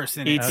out first.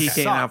 And E.T.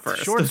 came out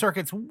first. Short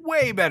Circuit's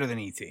way better than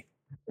E.T.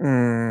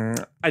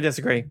 I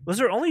disagree. Was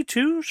there only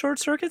 2 Short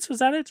Circuits? Was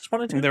that it? Just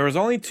 1 and 2? There was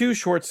only 2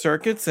 Short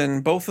Circuits,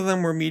 and both of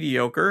them were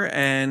mediocre.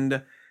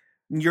 And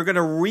you're going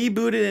to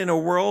reboot it in a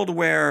world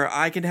where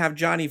I can have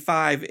Johnny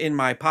Five in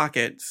my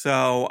pocket.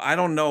 So I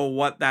don't know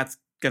what that's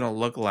going to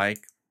look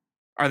like.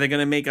 Are they going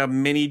to make a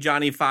mini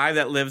Johnny Five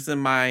that lives in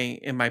my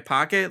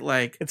pocket?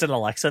 Like it's an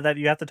Alexa that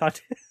you have to talk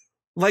to.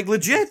 Like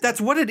legit, that's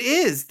what it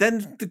is.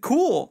 Then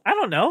cool. I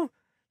don't know.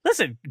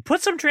 Listen,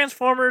 put some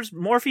Transformers,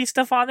 Morphe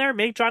stuff on there.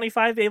 Make Johnny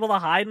Five able to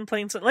hide in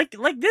plain sight. Like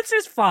this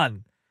is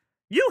fun.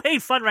 You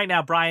hate fun right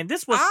now, Brian.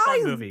 This was a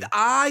fun movie.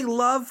 I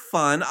love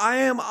fun. I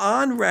am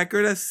on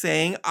record as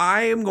saying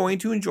I am going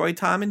to enjoy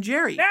Tom and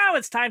Jerry. Now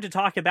it's time to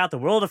talk about the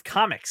world of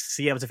comics.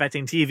 See how it's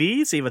affecting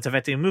TV, see what's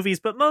affecting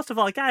movies, but most of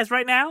all, guys,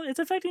 right now, it's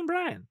affecting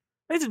Brian.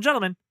 Ladies and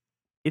gentlemen,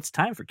 it's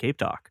time for Cape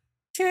Talk.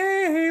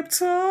 Cape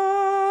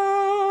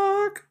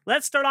Talk.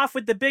 Let's start off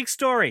with the big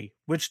story,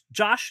 which,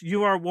 Josh,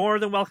 you are more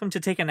than welcome to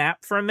take a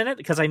nap for a minute,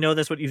 because I know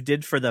that's what you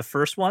did for the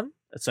first one,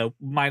 so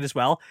might as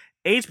well.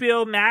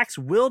 HBO Max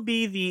will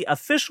be the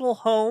official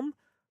home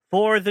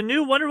for the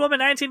new Wonder Woman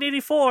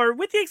 1984,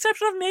 with the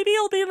exception of maybe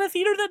it'll be in a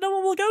theater that no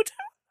one will go to.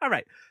 All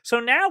right,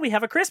 so now we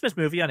have a Christmas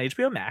movie on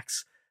HBO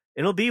Max.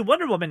 It'll be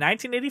Wonder Woman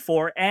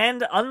 1984,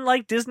 and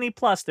unlike Disney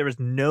Plus, there is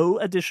no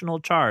additional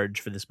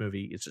charge for this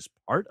movie. It's just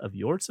part of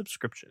your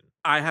subscription.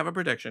 I have a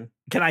prediction.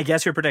 Can I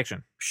guess your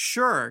prediction?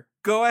 Sure.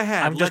 Go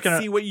ahead. Let's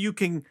see what you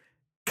can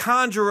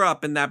conjure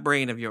up in that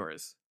brain of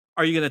yours.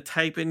 Are you going to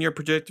type in your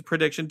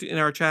prediction in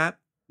our chat?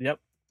 Yep.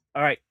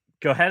 All right.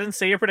 Go ahead and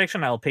say your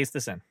prediction. I'll paste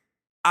this in.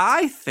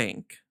 I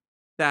think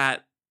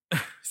that...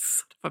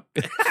 Son of a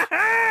bitch.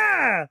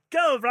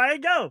 Go, Brian,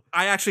 go.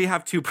 I actually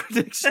have 2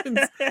 predictions.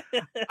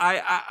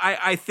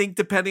 I think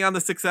depending on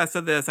the success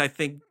of this, I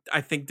think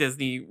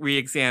Disney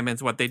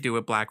re-examines what they do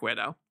with Black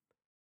Widow.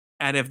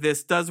 And if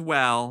this does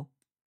well,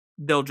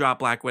 they'll drop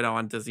Black Widow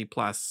on Disney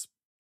Plus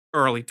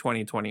early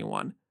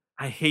 2021.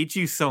 I hate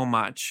you so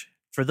much.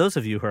 For those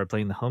of you who are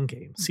playing the home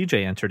game,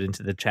 CJ entered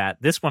into the chat.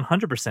 This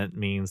 100%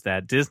 means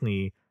that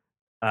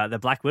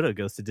that Black Widow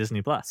goes to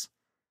Disney Plus.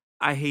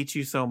 I hate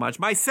you so much.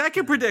 My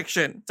second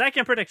prediction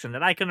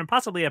that I couldn't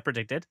possibly have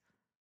predicted.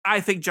 I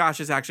think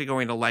Josh is actually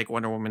going to like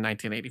Wonder Woman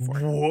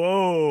 1984.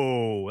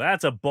 Whoa,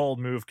 that's a bold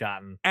move,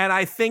 Cotton. And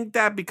I think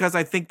that because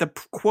I think the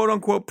quote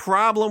unquote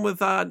problem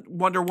with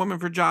Wonder Woman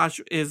for Josh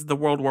is the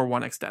World War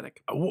I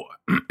aesthetic.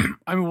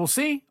 I mean, we'll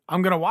see.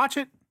 I'm going to watch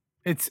it.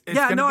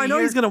 I know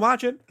he's going to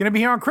watch it. Going to be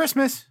here on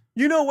Christmas.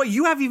 You know what?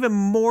 You have even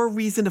more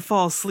reason to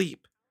fall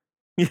asleep.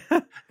 Yeah,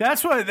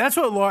 that's what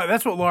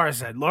Laura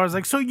said. Laura's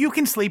like, so you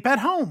can sleep at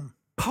home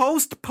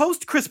post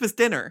Christmas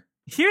dinner.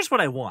 Here's what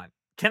I want.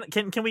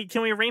 Can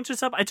we arrange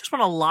this up? I just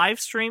want a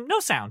live stream, no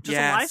sound, just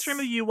a live stream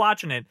of you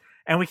watching it,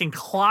 and we can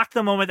clock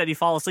the moment that you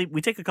fall asleep.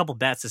 We take a couple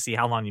bets to see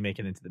how long you make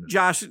it into the movie.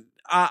 Josh,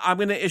 I'm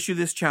going to issue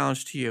this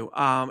challenge to you.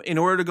 In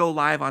order to go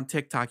live on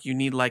TikTok, you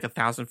need like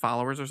 1,000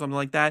 followers or something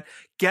like that.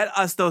 Get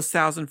us those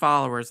 1,000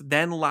 followers,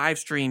 then live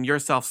stream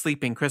yourself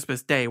sleeping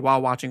Christmas Day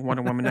while watching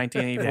Wonder Woman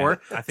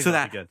 1984, I think so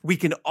that we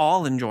can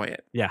all enjoy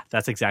it. Yeah,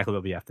 that's exactly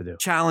what we have to do.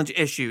 Challenge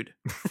issued.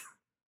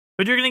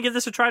 But you're going to give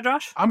this a try,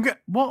 Josh? I'm going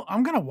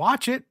to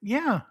watch it.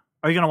 Yeah.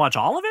 Are you going to watch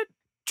all of it?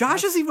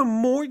 Josh is even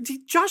more.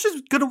 Josh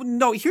is going to.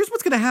 No, here's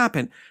what's going to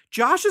happen.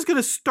 Josh is going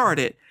to start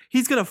it.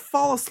 He's going to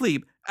fall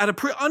asleep at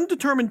a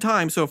undetermined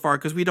time so far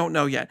because we don't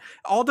know yet.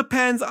 All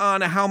depends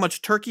on how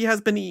much turkey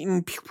has been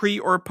eaten pre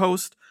or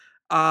post,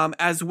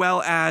 as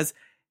well as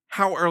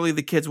how early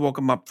the kids woke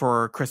him up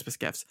for Christmas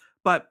gifts.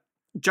 But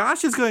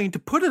Josh is going to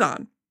put it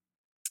on.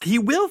 He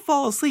will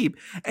fall asleep.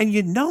 And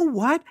you know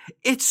what?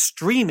 It's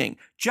streaming.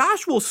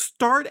 Josh will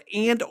start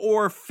and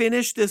or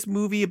finish this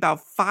movie about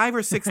 5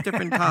 or 6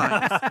 different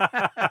times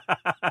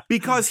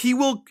because he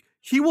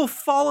will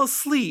fall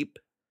asleep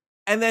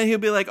and then he'll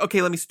be like,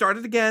 okay, let me start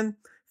it again.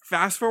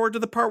 Fast forward to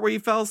the part where he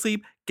fell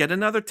asleep, get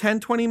another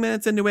 10, 20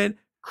 minutes into it,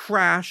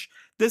 crash.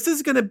 This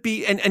is going to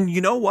be, and you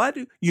know what?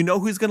 You know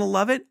who's going to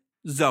love it?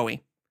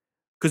 Zoe.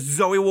 Because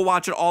Zoe will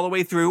watch it all the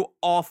way through,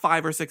 all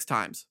 5 or 6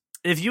 times.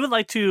 If you would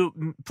like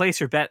to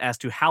place your bet as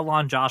to how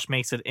long Josh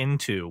makes it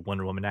into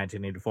Wonder Woman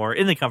 1984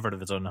 in the comfort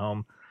of his own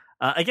home,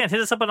 again, hit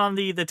us up on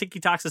the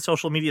TikToks and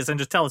social medias and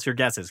just tell us your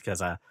guesses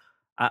because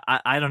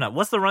I don't know.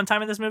 What's the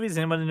runtime of this movie? Does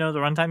anybody know the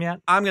runtime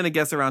yet? I'm going to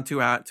guess around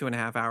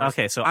 2.5 hours.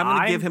 Okay, so I'm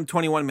going to give him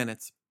 21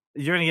 minutes.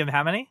 You're going to give him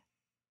how many?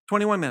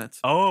 21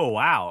 minutes. Oh,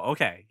 wow.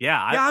 Okay. Yeah.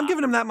 I'm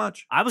giving him that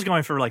much. I was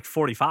going for like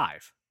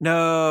 45.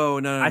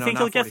 No. I think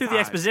he'll get 45. through the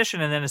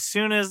exposition, and then as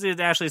soon as it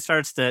actually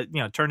starts to,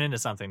 turn into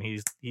something,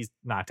 he's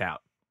knocked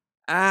out.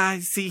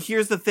 See,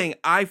 here's the thing.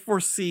 I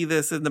foresee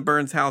this in the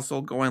Burns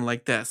household going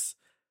like this.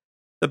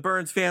 The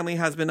Burns family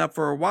has been up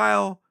for a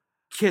while.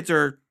 Kids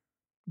are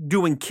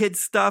doing kid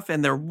stuff,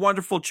 and they're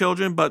wonderful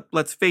children, but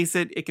let's face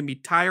it, it can be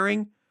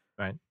tiring.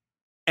 Right.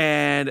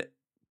 And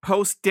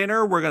post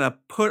dinner, we're going to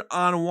put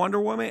on Wonder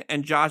Woman,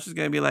 and Josh is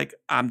going to be like,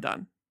 I'm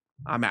done.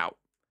 I'm out.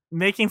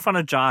 Making fun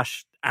of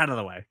Josh out of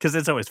the way, because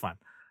it's always fun.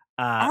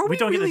 Are we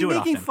don't really get to do it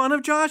making often. fun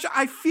of Josh?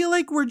 I feel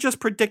like we're just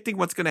predicting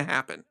what's going to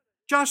happen.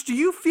 Josh, do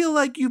you feel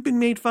like you've been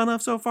made fun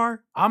of so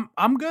far? I'm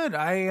good.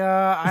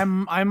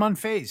 I'm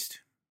unfazed.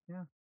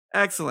 Yeah.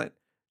 Excellent.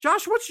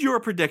 Josh, what's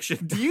your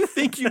prediction? Do you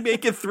think you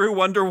make it through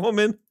Wonder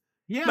Woman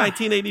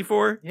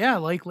 1984? Yeah,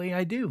 likely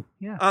I do.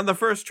 Yeah. On the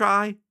first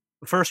try?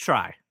 First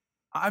try.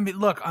 I mean,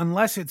 look,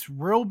 unless it's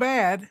real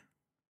bad.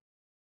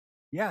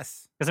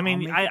 Yes. Because,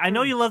 I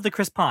know you love the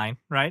Chris Pine,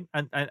 right?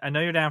 I know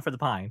you're down for the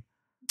Pine.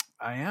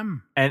 I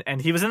am.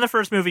 And he was in the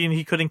first movie and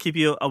he couldn't keep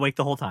you awake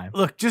the whole time.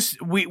 Look,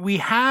 just we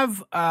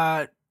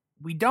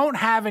don't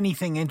have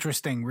anything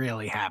interesting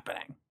really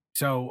happening.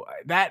 So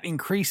that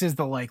increases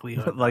the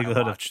likelihood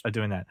of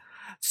doing that.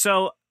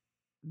 So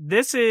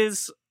this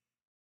is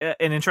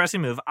an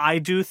interesting move. I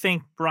do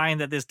think, Brian,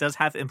 that this does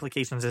have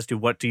implications as to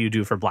what do you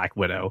do for Black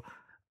Widow.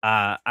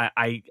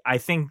 I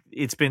think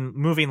it's been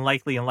moving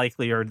likely and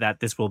likelier that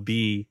this will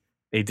be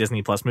a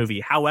Disney Plus movie.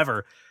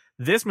 However,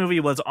 this movie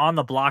was on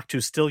the block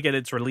to still get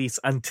its release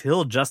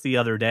until just the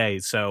other day.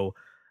 So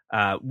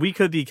we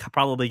could be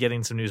probably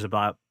getting some news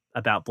about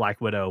Black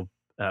Widow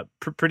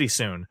pretty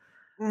soon.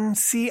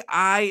 See,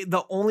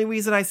 the only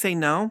reason I say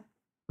no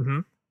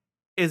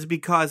is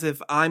because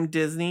if I'm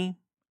Disney,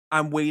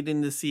 I'm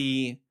waiting to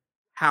see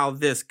how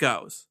this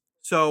goes.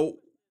 So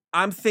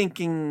I'm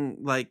thinking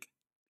like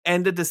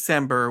end of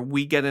December,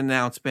 we get an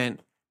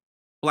announcement,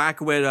 Black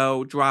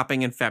Widow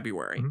dropping in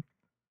February. Mm-hmm.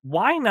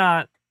 Why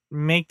not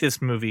make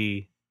this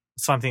movie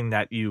something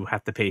that you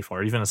have to pay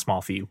for, even a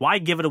small fee? Why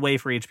give it away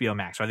for HBO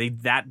Max? Are they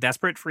that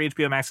desperate for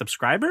HBO Max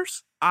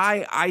subscribers?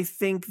 I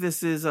think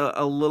this is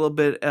a little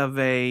bit of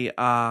a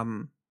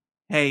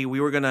hey, we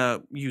were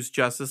gonna use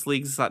Justice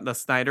League's the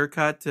Snyder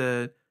Cut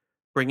to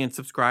bring in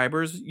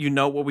subscribers. You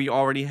know what we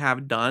already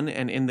have done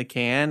and in the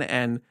can,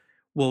 and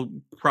we'll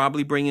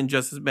probably bring in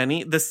just as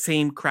many. The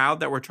same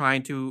crowd that we're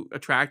trying to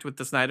attract with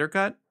the Snyder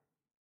Cut,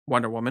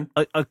 Wonder Woman.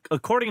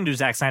 According to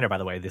Zack Snyder, by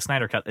the way, the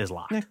Snyder Cut is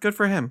locked. Yeah, good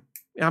for him.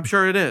 I'm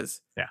sure it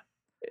is. Yeah,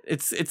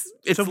 it's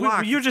so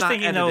locked. You're just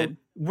thinking, edited.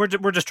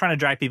 We're just trying to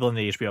drag people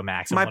into HBO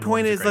Max. My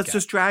point is, let's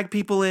just drag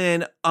people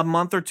in a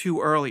month or two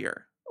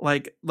earlier.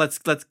 Like, let's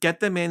get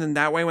them in, and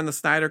that way, when the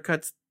Snyder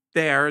Cut's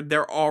there,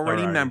 they're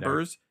already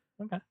members.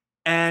 There. Okay.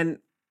 And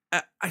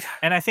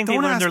I think they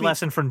learned their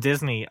lesson from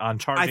Disney on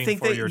charging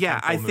for your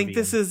I think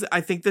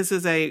this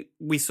is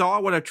we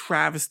saw what a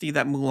travesty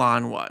that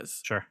Mulan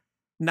was. Sure.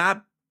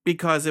 Not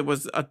because it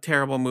was a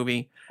terrible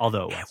movie,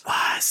 although it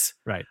was.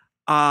 Right.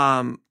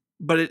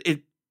 But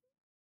it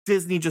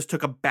Disney just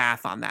took a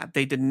bath on that.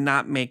 They did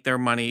not make their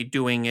money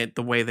doing it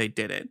the way they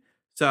did it.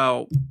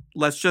 So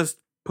let's just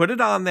put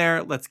it on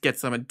there. Let's get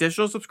some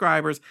additional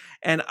subscribers.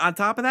 And on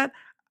top of that,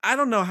 I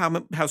don't know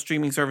how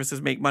streaming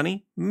services make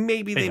money.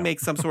 Maybe they make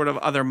some sort of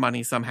other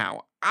money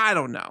somehow. I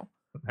don't know.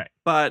 Right.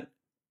 But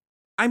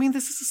I mean,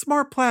 this is a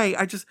smart play.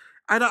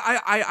 I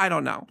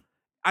don't know.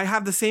 I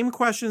have the same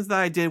questions that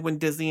I did when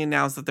Disney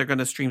announced that they're going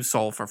to stream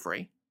Soul for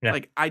free. Yeah.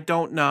 Like, I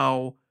don't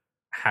know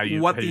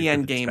what the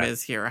end game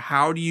is here.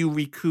 How do you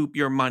recoup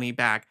your money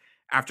back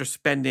after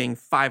spending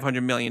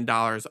 $500 million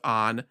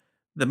on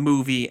the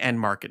movie and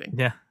marketing?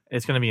 Yeah,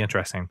 it's going to be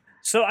interesting.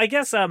 So I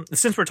guess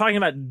since we're talking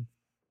about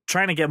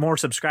trying to get more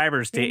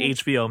subscribers to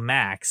HBO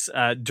Max,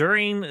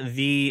 during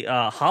the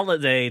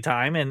holiday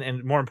time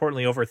and more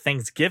importantly over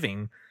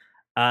Thanksgiving,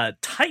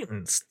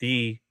 Titans,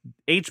 the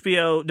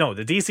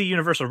DC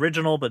Universe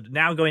original, but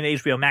now going to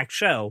HBO Max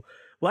show,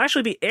 will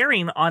actually be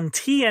airing on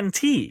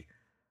TNT.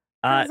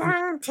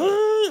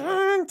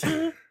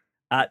 TNT.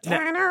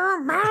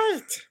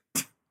 Dynamite.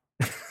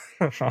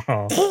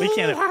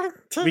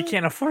 We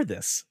can't afford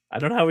this. I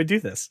don't know how we do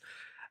this.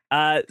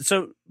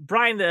 So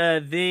Brian,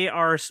 they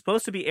are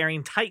supposed to be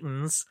airing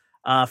Titans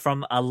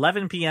from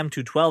 11 p.m.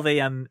 to 12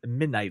 a.m.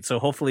 midnight. So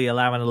hopefully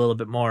allowing a little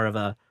bit more of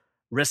a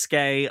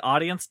risque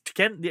audience.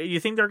 You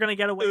think they're going to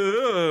get away?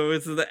 Ooh,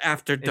 it's the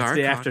after dark. It's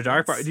the after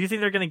dark part. Do you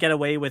think they're going to get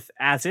away with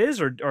as is,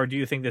 or do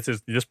you think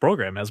this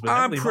program has been?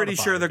 I'm pretty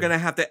sure they're going to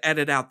have to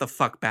edit out the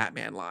 "fuck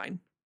Batman" line.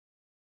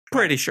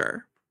 Pretty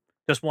sure.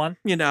 Just one.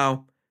 You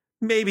know,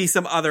 maybe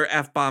some other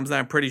F-bombs that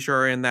I'm pretty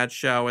sure are in that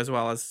show, as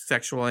well as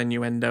sexual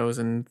innuendos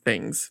and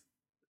things.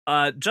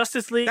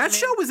 Justice League. That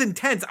show was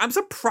intense. I'm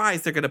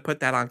surprised they're going to put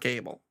that on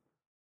cable.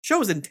 Show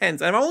is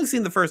intense. I've only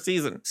seen the first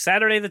season.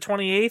 Saturday the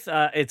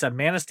 28th. It's a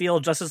Man of Steel,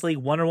 Justice League,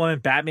 Wonder Woman,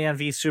 Batman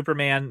v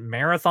Superman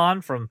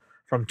marathon from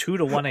 2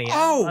 to 1 a.m.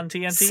 on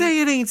TNT. Say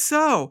it ain't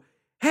so.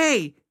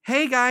 Hey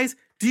guys,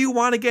 do you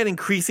want to get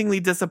increasingly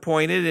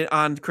disappointed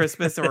on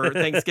Christmas or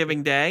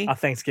Thanksgiving Day? On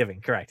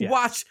Thanksgiving, correct. Yeah.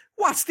 Watch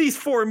these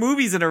 4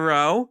 movies in a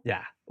row.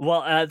 Yeah.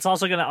 Well, it's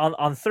also going to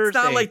on Thursday.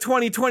 It's not like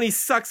 2020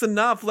 sucks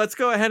enough. Let's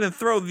go ahead and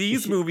throw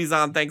these movies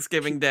on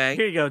Thanksgiving Day.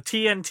 Here you go.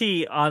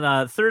 TNT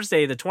on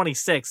Thursday the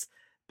 26th.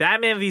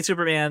 Batman v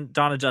Superman,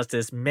 Dawn of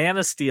Justice, Man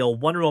of Steel,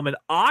 Wonder Woman,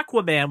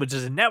 Aquaman, which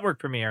is a network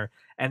premiere,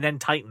 and then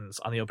Titans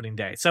on the opening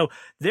day. So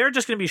they're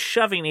just going to be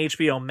shoving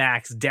HBO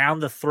Max down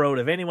the throat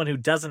of anyone who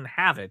doesn't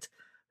have it,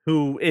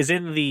 who is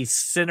in the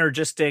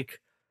synergistic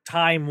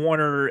Time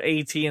Warner,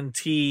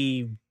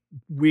 AT&T,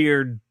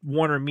 weird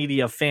Warner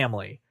Media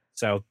family.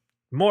 So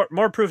more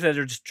proof that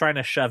they're just trying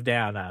to shove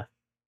down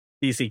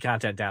DC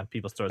content down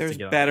people's throats. There's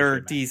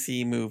better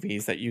DC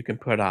movies that you can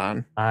put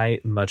on. I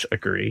much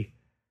agree.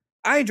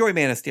 I enjoy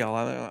Man of Steel.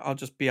 I'll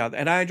just be out,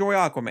 and I enjoy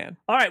Aquaman.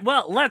 All right,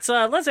 well, let's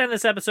end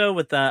this episode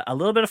with a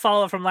little bit of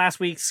follow up from last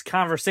week's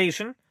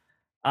conversation,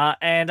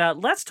 and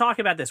let's talk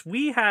about this.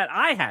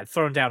 I had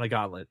thrown down a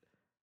gauntlet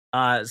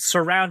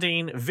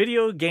surrounding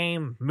video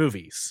game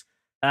movies,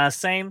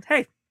 saying,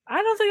 "Hey,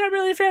 I don't think I'm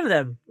really a fan of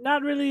them.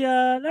 Not really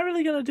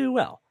gonna do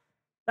well.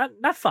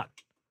 Not fun."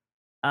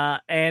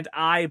 And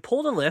I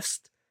pulled a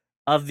list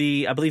of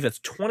I believe it's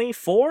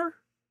 24.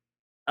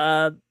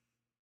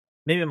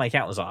 Maybe my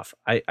count was off.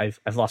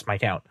 I've lost my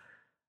count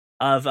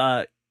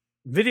of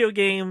video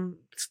games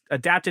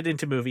adapted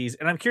into movies,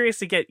 and I'm curious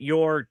to get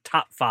your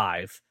top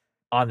 5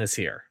 on this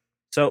here.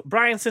 So,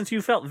 Brian, since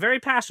you felt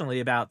very passionately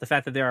about the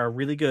fact that there are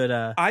really good,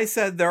 I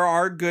said there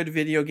are good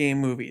video game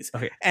movies.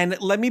 Okay, and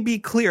let me be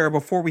clear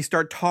before we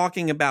start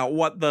talking about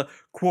what the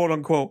quote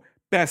unquote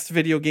best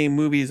video game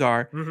movies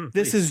are.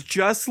 This is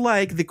just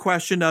like the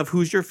question of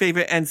who's your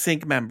favorite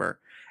NSYNC member.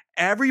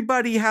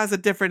 Everybody has a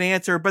different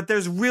answer, but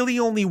there's really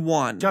only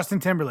one. Justin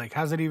Timberlake.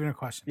 How's it even a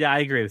question? Yeah, I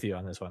agree with you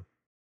on this one.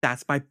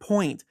 That's my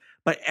point.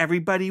 But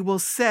everybody will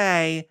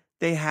say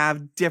they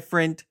have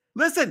different...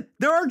 Listen,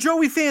 there are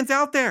Joey fans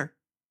out there.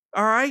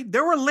 All right?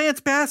 There were Lance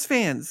Bass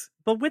fans.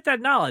 But with that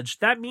knowledge,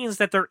 that means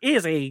that there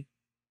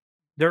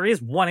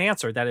is one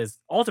answer that is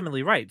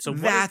ultimately right. So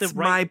that's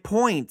my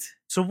point.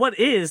 So what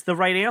is the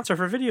right answer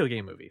for video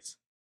game movies?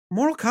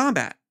 Mortal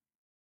Kombat.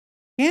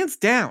 Hands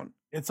down.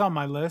 It's on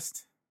my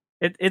list.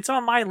 It's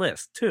on my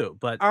list too,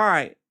 but... All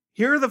right,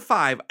 here are the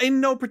 5,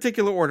 in no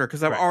particular order,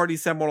 because I've already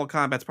said Mortal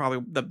Kombat's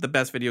probably the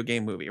best video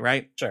game movie,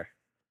 right? Sure.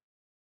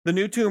 The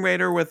new Tomb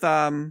Raider with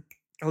Alicia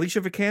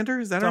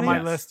Vikander, is that her name? On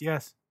my list,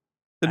 yes.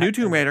 The new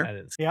Tomb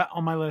Raider. Yeah,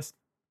 on my list.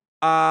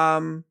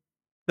 The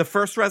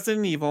first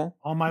Resident Evil.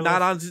 On my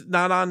list.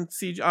 Not on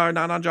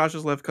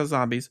Josh's list because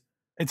zombies.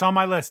 It's on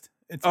my list.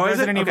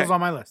 Resident Evil's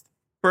on my list.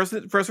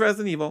 First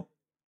Resident Evil.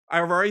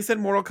 I've already said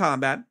Mortal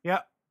Kombat. Yeah.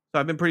 So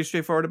I've been pretty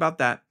straightforward about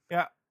that.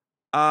 Yeah.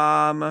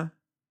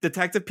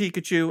 Detective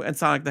Pikachu and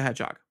Sonic the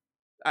Hedgehog.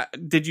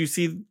 Did you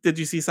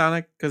see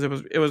Sonic? Because it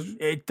was.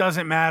 It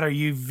doesn't matter.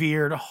 You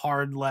veered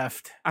hard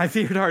left. I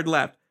veered hard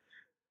left.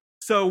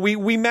 So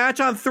we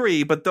match on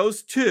 3, but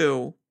those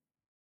 2,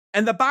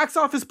 and the box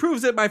office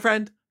proves it, my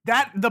friend.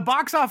 That the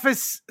box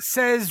office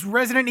says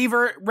Resident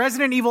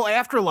Evil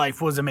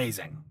Afterlife was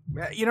amazing.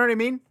 You know what I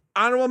mean?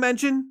 Honorable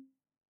mention: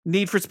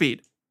 Need for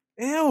Speed.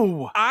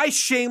 Ew. I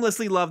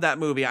shamelessly love that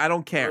movie. I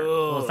don't care.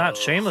 Well, it's not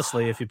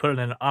shamelessly if you put it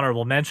in an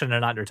honorable mention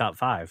and not your top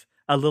 5.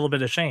 A little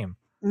bit of shame.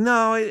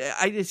 No,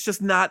 it's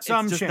just not.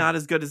 Not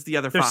as good as the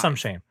other 5. There's some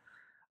shame.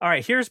 All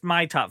right, here's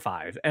my top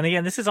 5. And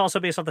again, this is also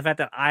based off the fact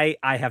that I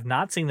have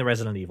not seen the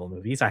Resident Evil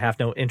movies. I have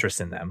no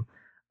interest in them.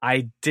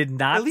 I did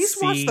not at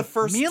least watch the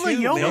first Mila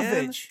 2, Jovovich.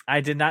 man.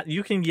 I did not.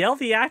 You can yell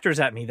the actors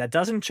at me. That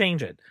doesn't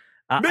change it.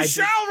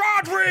 Michelle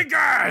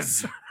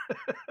Rodriguez.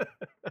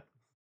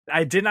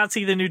 I did not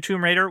see the new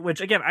Tomb Raider,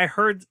 which again I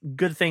heard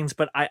good things,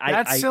 but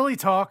that's silly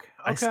talk.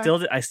 Okay.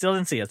 I still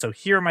didn't see it. So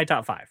here are my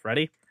top 5.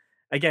 Ready?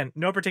 Again,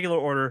 no particular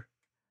order.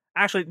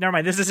 Actually, never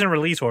mind. This is in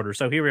release order,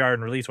 so here we are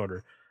in release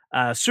order.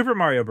 Super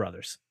Mario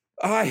Brothers.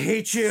 I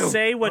hate you.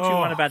 Say what you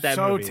want about that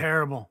movie. So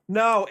terrible.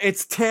 No,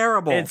 it's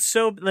terrible. It's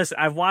so. Listen,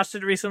 I've watched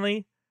it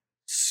recently.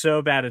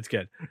 So bad, it's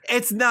good.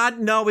 It's not.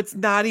 No, it's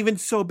not even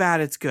so bad.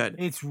 It's good.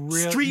 It's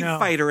real. Street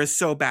Fighter is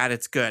so bad.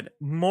 It's good.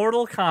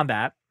 Mortal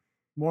Kombat.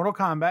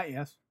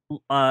 Yes.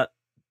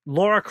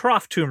 Lara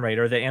Croft Tomb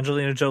Raider, the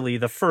Angelina Jolie,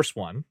 the first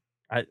one.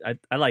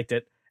 I liked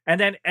it. And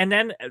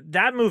then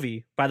that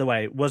movie, by the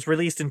way, was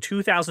released in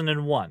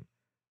 2001.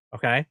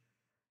 Okay.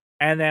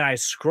 And then I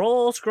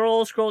scroll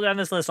down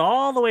this list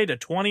all the way to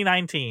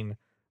 2019,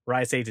 where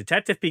I say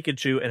Detective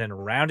Pikachu, and then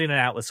rounding it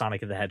out with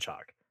Sonic the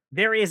Hedgehog.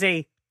 There is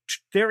a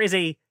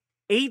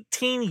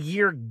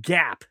 18-year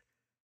gap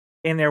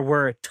in there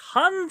where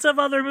tons of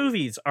other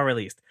movies are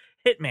released.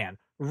 Hitman,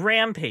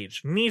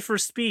 Rampage, Need for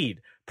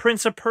Speed,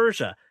 Prince of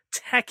Persia,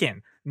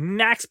 Tekken,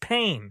 Max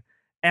Payne,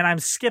 and I'm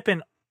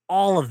skipping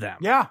all of them.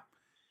 Yeah.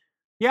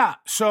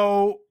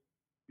 So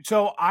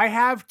I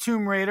have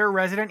Tomb Raider,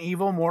 Resident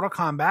Evil, Mortal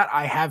Kombat,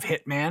 I have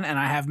Hitman, and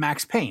I have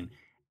Max Payne.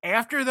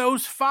 After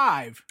those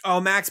 5... Oh,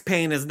 Max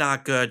Payne is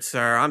not good,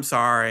 sir. I'm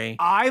sorry.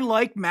 I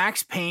like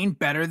Max Payne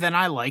better than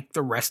I like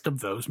the rest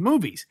of those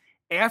movies.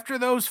 After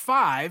those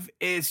 5,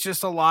 it's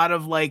just a lot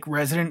of like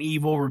Resident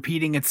Evil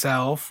repeating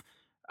itself.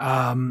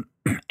 And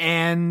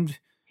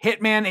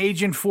Hitman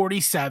Agent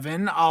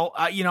 47.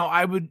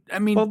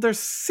 Well, there's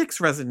 6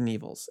 Resident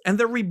Evils and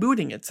they're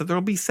rebooting it, so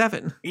there'll be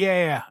 7.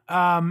 Yeah.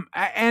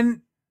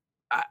 And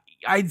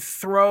I'd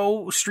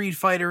throw Street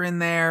Fighter in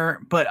there,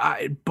 but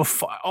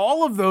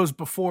all of those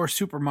before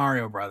Super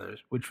Mario Brothers,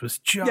 which was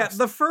just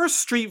the first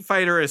Street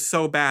Fighter is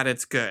so bad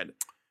it's good.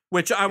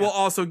 Which I will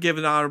also give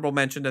an honorable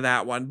mention to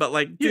that one. But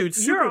like, dude,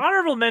 your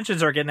honorable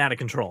mentions are getting out of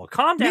control.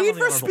 Calm down. Need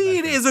for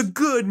Speed is a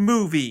good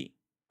movie.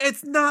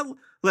 It's not.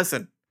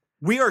 Listen,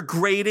 we are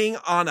grading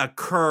on a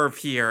curve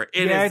here.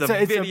 It's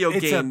a video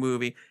game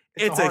movie.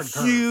 It's a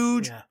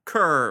huge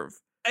curve.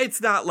 It's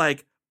not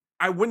like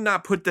I would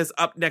not put this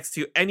up next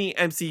to any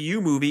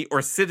MCU movie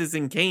or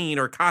Citizen Kane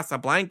or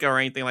Casablanca or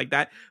anything like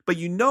that. But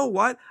you know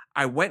what?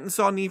 I went and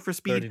saw Need for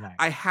Speed. 39.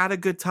 I had a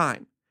good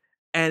time.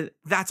 And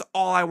that's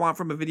all I want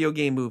from a video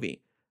game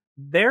movie.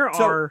 There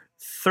are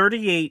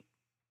 38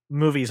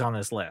 movies on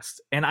this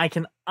list, and I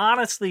can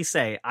honestly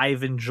say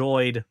I've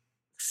enjoyed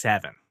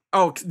 7.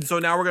 Oh, so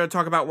now we're going to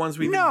talk about ones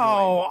we've enjoyed.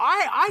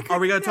 Are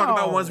we going to talk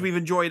about ones we've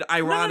enjoyed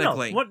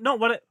ironically?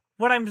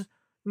 What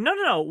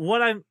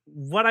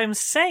I'm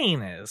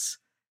saying is,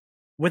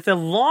 with a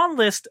long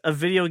list of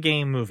video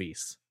game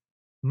movies,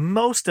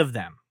 most of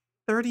them,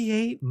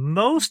 38,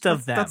 most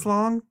of them, that's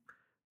long.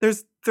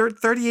 There's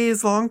 38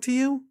 is long to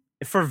you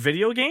for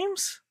video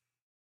games.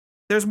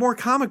 There's more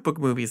comic book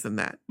movies than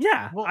that.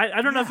 Yeah, well,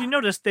 I don't know if you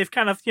noticed, they've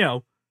kind of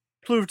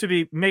proved to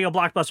be mega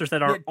blockbusters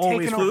that are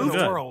always taken over good.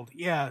 The world.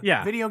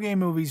 Yeah. Video game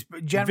movies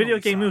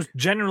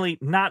generally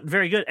not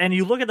very good. And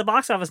you look at the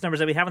box office numbers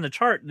that we have in the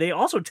chart, they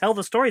also tell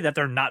the story that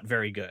they're not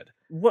very good.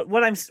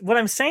 What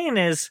I'm saying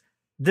is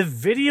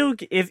the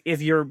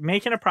if you're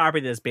making a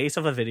property that's based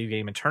off a video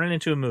game and turn it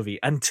into a movie,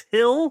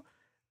 until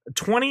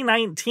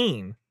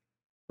 2019,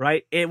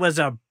 right? It was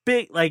a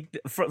big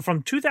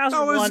from 2001.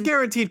 Oh, it was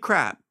guaranteed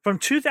crap. From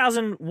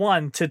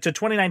 2001 to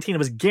 2019, it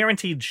was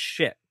guaranteed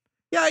shit.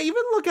 Yeah,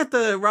 even look at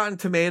the Rotten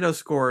Tomato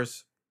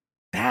scores.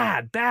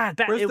 Bad.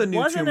 Where's it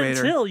wasn't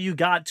until you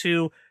got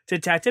to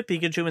Detective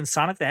Pikachu and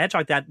Sonic the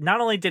Hedgehog that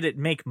not only did it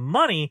make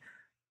money,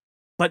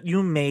 but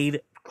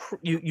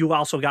you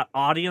also got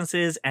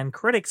audiences and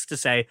critics to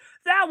say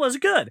that was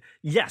good.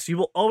 Yes, you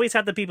will always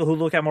have the people who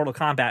look at Mortal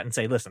Kombat and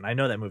say, listen, I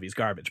know that movie's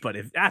garbage, but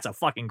if that's a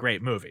fucking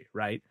great movie,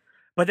 right?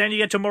 But then you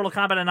get to Mortal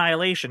Kombat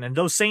Annihilation, and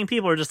those same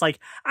people are just like,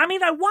 I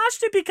mean, I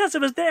watched it because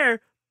it was there,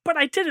 but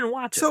I didn't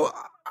watch it. So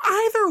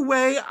either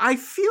way, I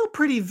feel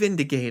pretty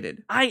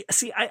vindicated. I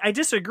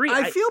disagree.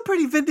 I feel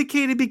pretty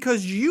vindicated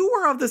because you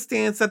were of the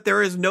stance that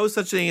there is no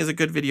such thing as a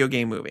good video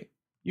game movie.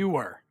 You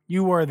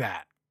were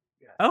that.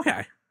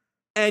 Okay.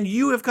 And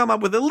you have come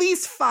up with at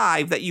least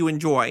 5 that you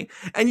enjoy.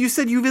 And you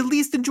said you've at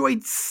least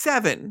enjoyed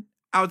 7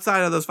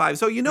 outside of those 5.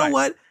 So you know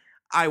what?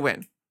 I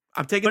win.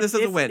 I'm taking this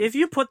as a win. If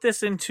you put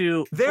this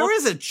into... There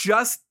is a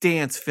Just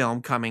Dance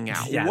film coming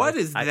out. Yeah, what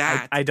is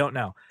that? I don't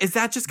know. Is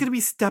that just going to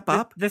be Step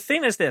Up? The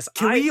thing is this.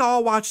 Can we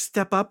all watch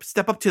Step Up?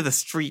 Step Up to the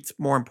Streets,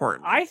 more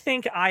important. I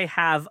think I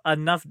have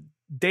enough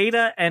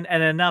data and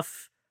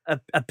enough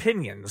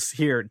opinions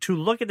here to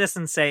look at this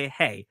and say,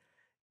 hey,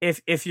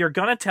 if you're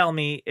going to tell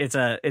me it's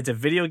a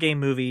video game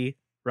movie,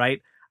 right?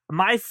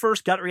 My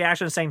first gut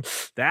reaction is saying,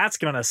 that's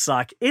going to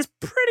suck, is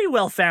pretty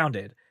well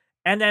founded.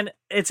 And then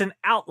it's an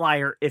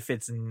outlier if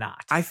it's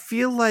not. I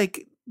feel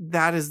like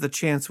that is the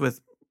chance with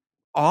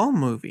all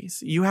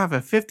movies. You have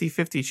a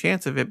 50-50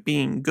 chance of it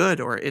being good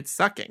or it's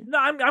sucking. No,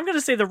 I'm going to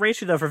say the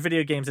ratio, though, for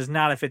video games is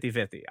not a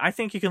 50-50. I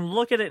think you can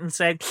look at it and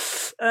say,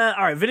 all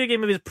right, video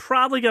game movie is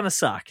probably going to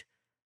suck.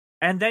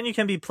 and then you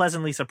can be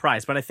pleasantly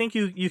surprised. But I think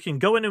you can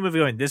go into a movie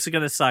going, this is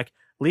going to suck,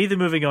 leave the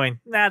movie going,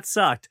 that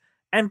sucked,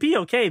 and be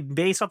okay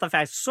based off the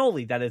fact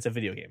solely that it's a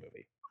video game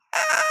movie.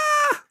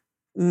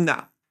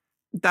 No.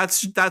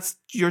 That's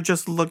you're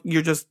just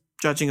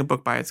judging a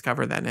book by its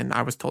cover then, and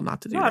I was told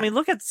not to do that. I mean,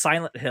 look at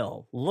Silent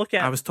Hill.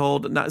 I was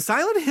told not.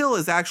 Silent Hill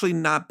is actually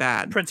not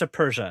bad. Prince of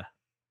Persia.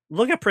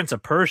 Look at Prince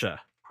of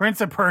Persia.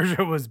 Prince of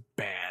Persia was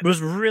bad. It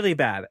was really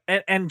bad.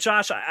 And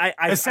Josh,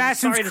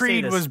 Assassin's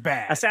Creed was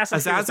bad.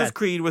 Assassin's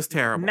Creed was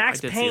terrible. Max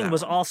Payne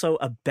was also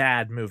a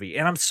bad movie,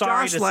 and I'm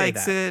sorry Josh to say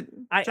likes that.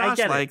 it. Josh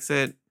likes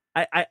it.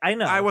 I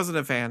know. I wasn't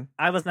a fan.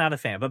 I was not a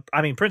fan, but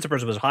I mean, Prince of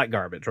Persia was hot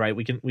garbage, right?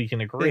 We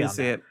can agree on that.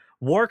 It.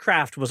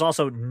 Warcraft was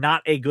also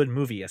not a good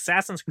movie.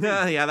 Assassin's Creed.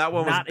 Yeah, that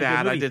one was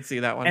bad. I did see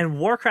that one. And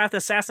Warcraft,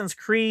 Assassin's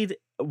Creed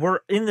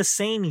were in the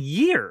same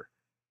year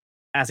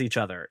as each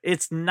other.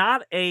 It's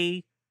not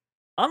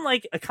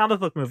unlike a comic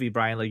book movie,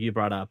 Brian, like you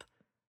brought up.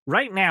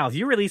 Right now, if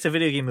you release a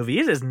video game movie,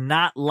 it is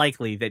not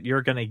likely that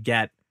you're going to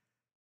get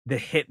the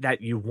hit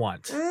that you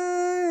want.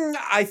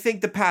 I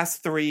think the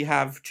past 3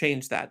 have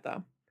changed that,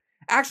 though.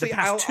 Actually,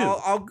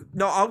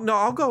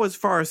 I'll go as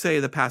far as say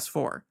the past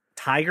 4.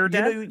 Tiger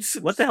Death?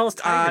 What the hell is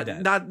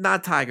Tiger Death?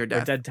 Not Tiger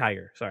Death. Or Dead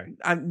Tiger, sorry.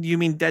 You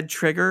mean Dead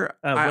Trigger?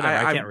 Whatever,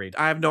 I can't read.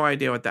 I have no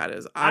idea what that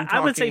is. I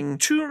would say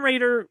Tomb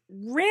Raider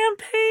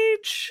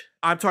Rampage?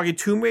 I'm talking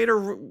Tomb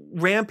Raider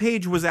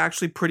Rampage was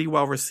actually pretty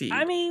well received.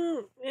 I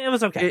mean, it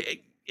was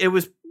okay. It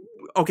was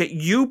okay.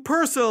 You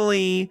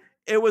personally,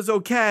 it was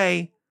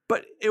okay,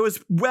 but it was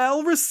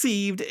well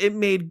received. It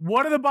made...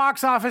 What do the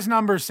box office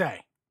numbers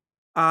say?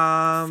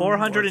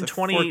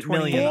 428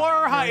 million.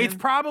 It's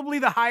probably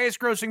the highest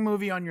grossing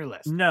movie on your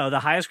list. No,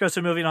 the highest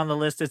grossing movie on the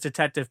list is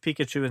Detective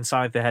Pikachu and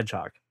Sonic the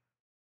Hedgehog.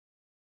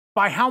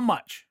 By how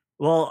much?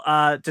 Well,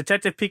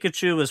 Detective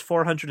Pikachu was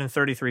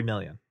 433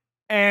 million.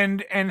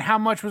 And how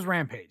much was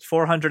Rampage?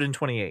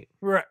 428.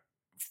 Right.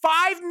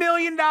 $5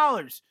 million.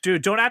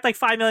 Dude, don't act like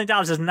 $5 million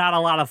is not a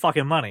lot of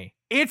fucking money.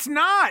 It's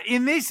not.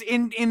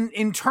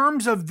 In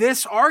terms of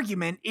this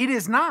argument, it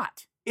is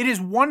not. It is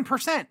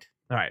 1%.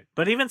 All right,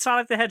 but even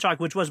Sonic the Hedgehog,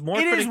 which was more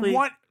critically...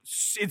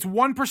 It's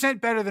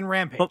 1% better than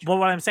Rampage. But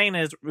what I'm saying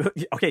is...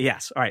 Okay,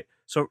 yes, all right.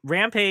 So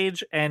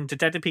Rampage and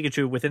Detective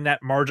Pikachu within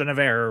that margin of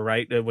error,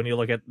 right? When you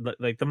look at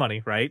like the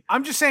money, right?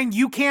 I'm just saying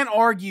you can't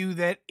argue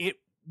that it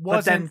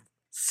wasn't... But then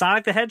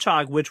Sonic the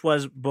Hedgehog, which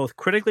was both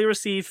critically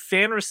received,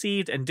 fan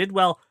received, and did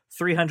well,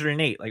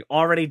 308, like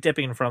already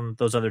dipping from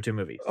those other 2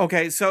 movies.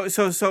 Okay, so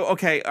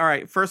okay, all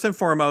right. First and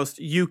foremost,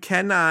 you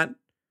can't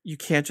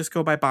just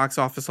go by box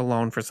office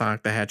alone for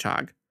Sonic the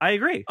Hedgehog. I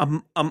agree.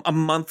 A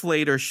month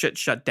later, shit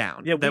shut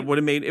down. Yeah, it would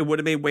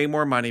have made way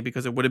more money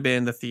because it would have been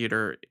in the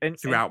theater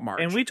throughout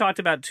March. And we talked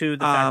about too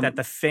the fact that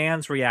the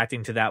fans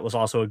reacting to that was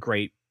also a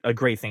great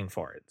thing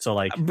for it. So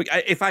like,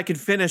 if I could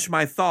finish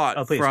my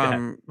thought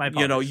from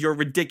your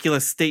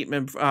ridiculous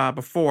statement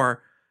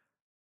before.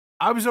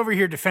 I was over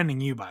here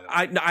defending you, by the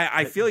way.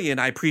 I feel you,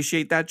 and I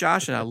appreciate that,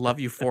 Josh, and I love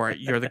you for it.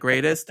 You're the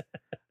greatest.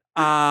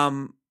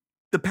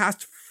 The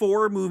past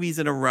 4 movies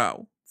in a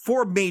row,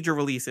 4 major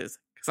releases,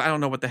 because I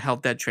don't know what the hell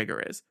Dead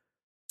Trigger is.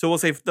 So we'll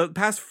say the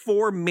past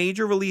 4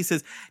 major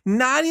releases,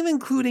 not even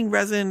including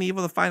Resident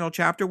Evil, the final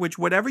chapter, which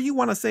whatever you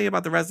want to say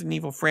about the Resident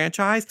Evil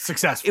franchise,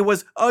 successful. It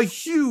was a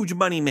huge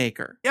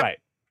moneymaker. Yep. Right.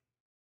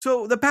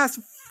 So the past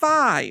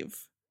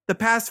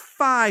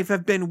 5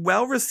 have been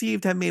well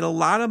received, have made a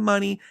lot of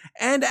money,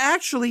 and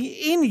actually,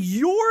 in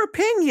your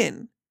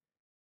opinion,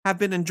 have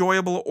been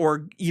enjoyable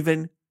or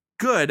even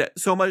good,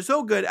 so much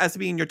so good as to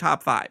be in your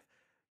top 5.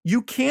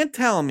 You can't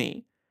tell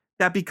me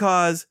that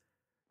because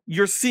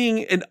you're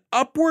seeing an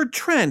upward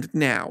trend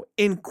now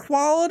in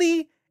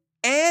quality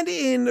and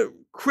in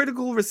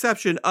critical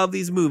reception of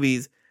these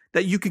movies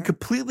that you can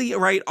completely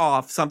write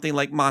off something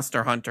like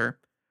Monster Hunter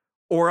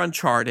or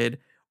Uncharted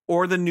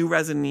or the new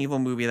Resident Evil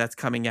movie that's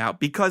coming out,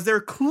 because they're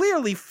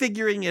clearly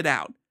figuring it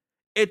out.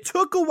 It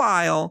took a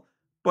while,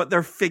 but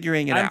they're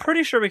figuring it out. I'm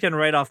pretty sure we can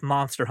write off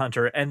Monster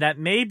Hunter, and that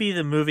may be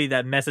the movie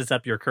that messes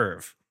up your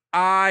curve.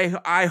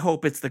 I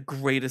hope it's the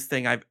greatest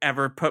thing I've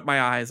ever put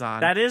my eyes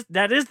on. That is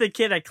the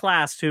kid at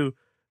class who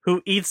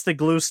eats the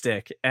glue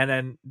stick and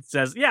then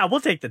says, "Yeah,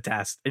 we'll take the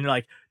test." And you're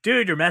like,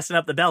 "Dude, you're messing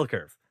up the bell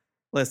curve."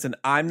 Listen,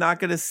 I'm not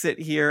going to sit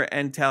here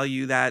and tell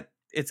you that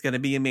it's going to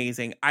be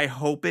amazing. I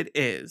hope it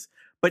is.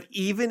 But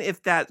even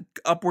if that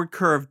upward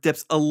curve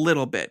dips a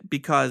little bit,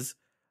 because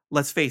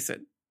let's face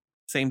it,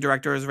 same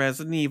director as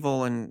Resident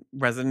Evil, and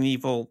Resident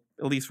Evil,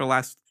 at least for the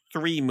last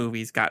 3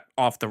 movies, got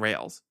off the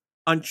rails.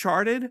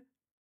 Uncharted,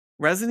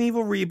 Resident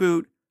Evil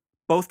Reboot,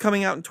 both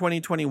coming out in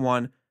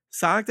 2021.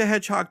 Sonic the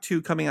Hedgehog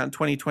 2 coming out in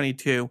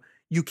 2022.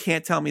 You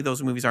can't tell me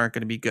those movies aren't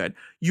going to be good.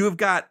 You have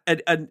got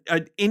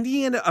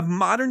a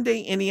modern day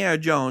Indiana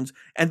Jones,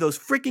 and those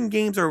freaking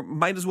games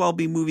might as well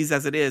be movies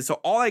as it is. So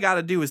all I got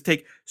to do is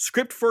take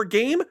script for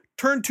game,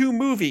 turn to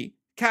movie,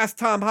 cast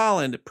Tom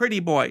Holland,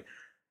 pretty boy.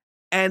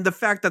 And the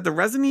fact that the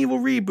Resident Evil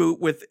reboot,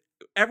 with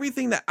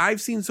everything that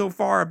I've seen so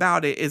far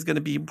about it, is going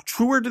to be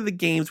truer to the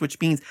games, which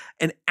means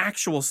an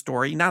actual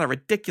story, not a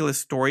ridiculous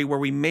story where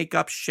we make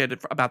up shit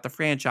about the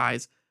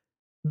franchise.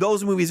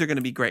 those movies are going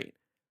to be great.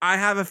 I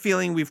have a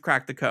feeling we've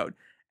cracked the code.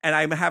 And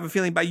I have a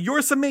feeling by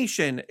your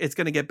summation, it's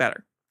going to get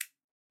better.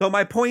 So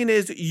my point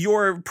is,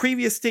 your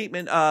previous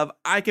statement of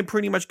I can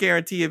pretty much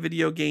guarantee a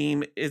video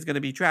game is going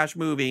to be trash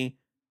movie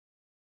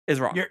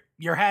is wrong.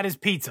 Your hat is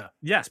pizza.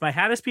 Yes, my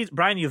hat is pizza.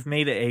 Brian, you've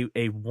made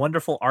a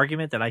wonderful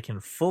argument that I can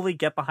fully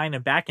get behind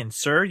and back. And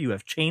sir, you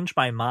have changed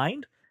my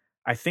mind.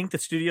 I think the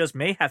studios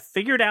may have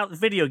figured out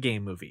video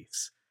game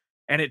movies.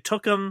 And it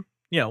took them,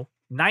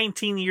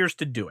 19 years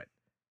to do it.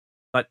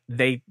 But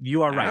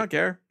you are right. I don't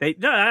care. I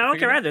don't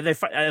care either.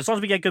 As long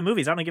as we get good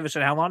movies, I don't give a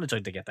shit how long it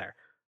took to get there.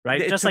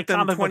 Right? Just like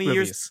comic book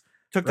movies.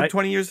 Took them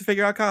 20 years to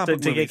figure out comic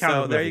book movies.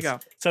 So there you go.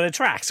 So it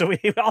tracks. So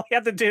all we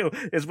have to do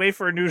is wait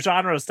for a new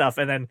genre of stuff,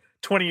 and then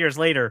 20 years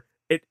later,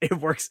 it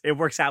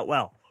works out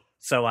well.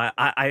 So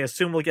I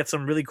assume we'll get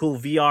some really cool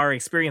VR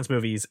experience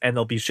movies, and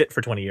they'll be shit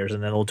for 20 years,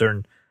 and then they'll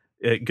turn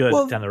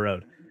good down the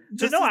road.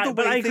 So this is the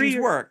way things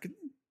work.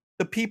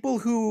 The people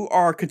who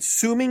are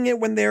consuming it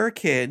when they're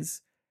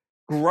kids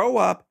grow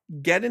up,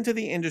 get into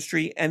the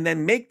industry, and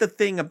then make the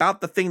thing about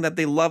the thing that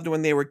they loved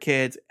when they were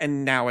kids,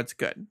 and now it's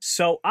good.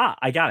 So,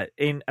 I got it.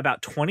 In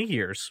about 20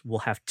 years, we'll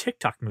have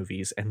TikTok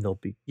movies, and they'll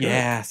be good.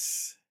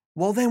 Yes.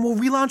 Well, then we'll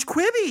relaunch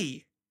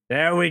Quibi.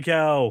 There we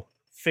go.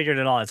 Figured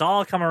it all. It's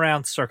all come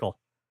around circle,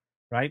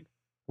 right?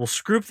 We'll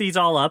scoop these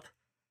all up,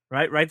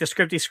 right? Write the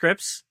scripty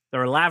scripts.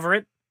 They're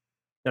elaborate.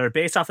 They're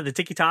based off of the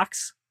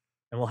TikToks,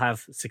 and we'll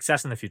have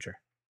success in the future.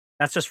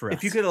 That's just for us.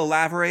 If you could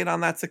elaborate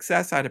on that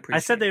success, I'd appreciate it. I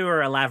said they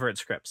were elaborate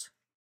scripts.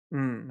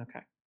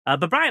 Okay.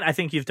 But Brian, I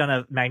think you've done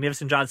a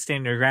magnificent job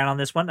standing your ground on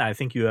this one. I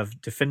think you have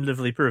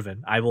definitively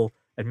proven. I will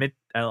admit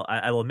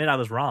I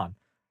was wrong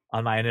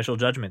on my initial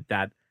judgment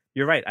that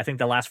you're right. I think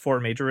the last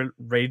 4 major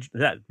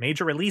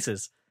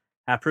releases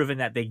have proven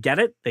that they get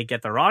it. They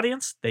get their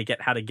audience. They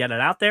get how to get it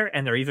out there,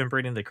 and they're even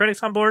bringing the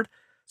critics on board.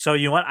 So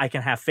you know what? I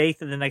can have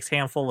faith in the next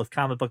handful of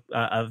comic book,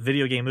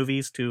 video game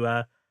movies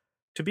to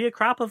be a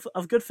crop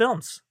of good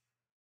films.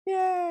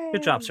 Yay!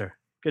 Good job, sir.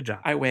 Good job.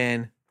 I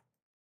win.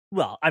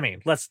 Well, I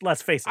mean, let's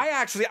face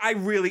it. I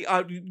really,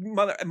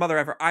 mother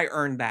ever, I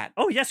earned that.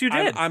 Oh yes, you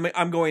did.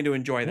 I'm going to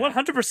enjoy that.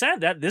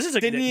 100%. This is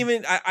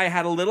I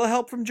had a little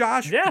help from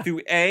Josh. Yeah.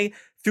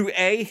 Through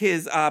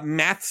his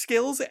math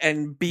skills,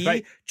 and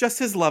B, just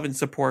his love and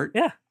support.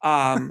 Yeah.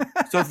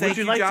 So thank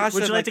you, Josh.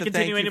 Would you like to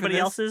continue anybody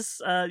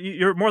else's?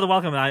 You're more than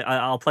welcome.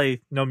 I'll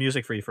play no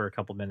music for you for a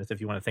couple minutes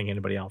if you want to thank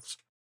anybody else.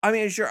 I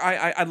mean, sure.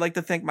 I'd like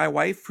to thank my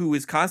wife, who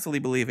is constantly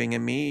believing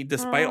in me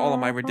despite all of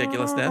my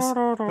ridiculousness.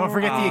 Don't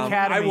forget the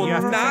Academy. I will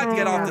not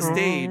get off the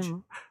stage.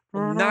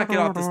 Will not get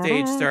off the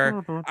stage,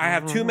 sir. I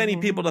have too many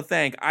people to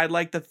thank. I'd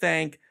like to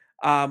thank.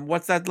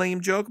 What's that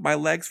lame joke? My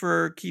legs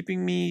for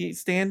keeping me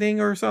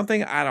standing or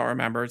something? I don't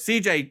remember.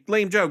 CJ,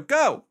 lame joke,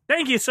 go.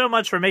 Thank you so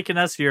much for making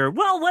us your,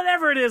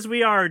 whatever it is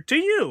we are to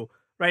you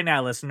right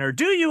now, listener.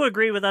 Do you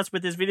agree with us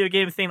with this video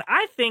game thing?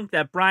 I think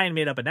that Brian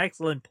made up an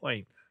excellent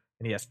point.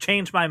 And he has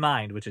changed my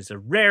mind, which is a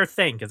rare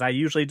thing because I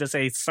usually just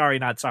say sorry,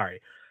 not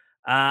sorry.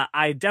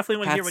 I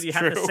definitely want to hear what you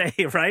have to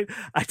say, right?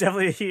 I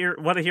definitely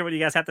want to hear what you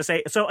guys have to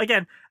say. So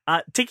again,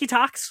 Tiki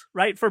Talks,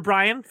 right, for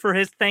Brian, for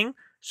his thing.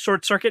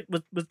 Short Circuit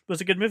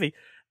was a good movie.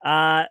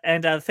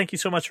 And thank you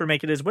so much for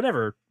making it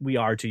whatever we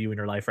are to you in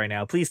your life right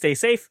now. Please stay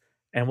safe,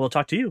 and we'll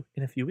talk to you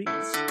in a few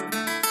weeks.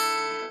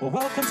 Well,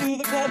 welcome to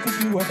the club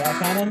because you are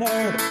that kind of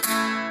nerd.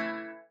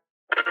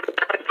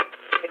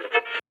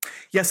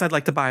 Yes, I'd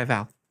like to buy a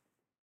vowel.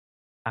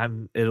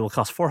 It will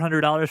cost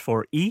 $400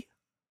 for E.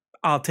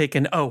 I'll take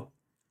an O.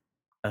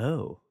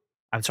 Oh,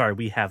 I'm sorry.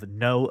 We have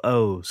no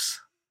O's.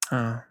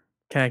 Can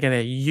I get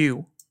a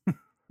U?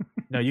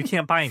 No, you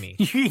can't buy me.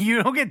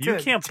 You don't get to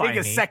take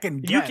a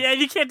second guess.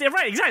 You can't.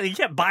 Right, exactly. You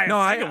can't buy a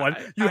second one.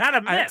 You had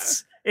a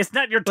miss. It's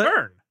not your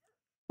turn.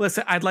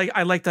 Listen, I'd like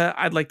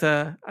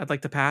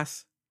to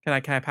pass. Can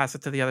I pass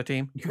it to the other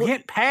team? You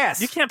can't pass.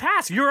 You can't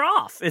pass. You're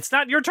off. It's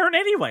not your turn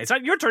anyway. It's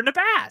not your turn to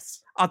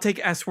pass. I'll take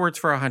S words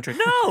for 100.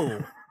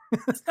 No.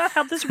 That's not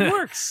how this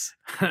works.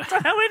 That's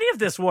not how any of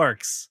this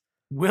works.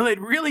 Will it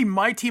really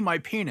mighty my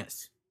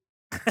penis?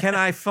 Can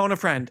I phone a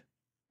friend?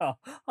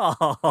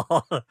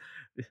 Oh.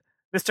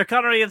 Mr.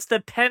 Connery, it's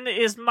the pen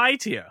is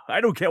mightier.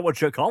 I don't care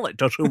what you call it.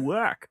 Doesn't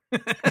work.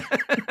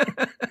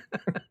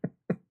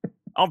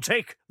 I'll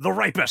take the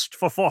rapist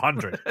for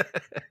 400.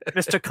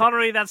 Mr.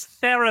 Connery, that's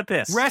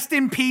therapist. Rest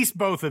in peace,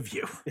 both of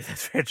you.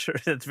 That's very true.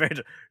 That's very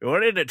true.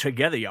 We're in it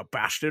together, you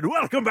bastard.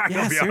 Welcome back,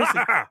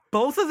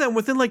 Both of them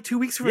within like 2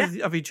 weeks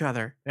of each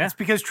other. Yeah. It's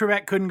because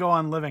Trebek couldn't go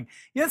on living.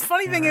 Yeah, the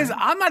funny thing is,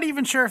 I'm not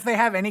even sure if they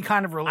have any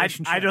kind of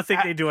relationship. I don't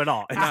think they do at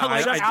all.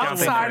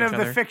 Outside of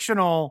the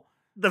fictional...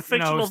 The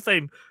fictional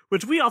thing,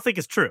 which we all think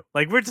is true.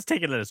 Like, we're just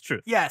taking it as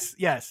truth. Yes.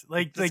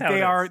 Like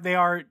they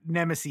are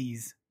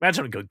nemesis.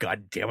 Imagine go,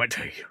 God damn it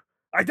to you.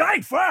 I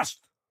died first.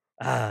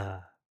 I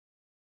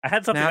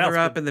had something else. Now they're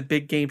up in the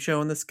big game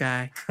show in the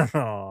sky.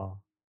 Oh,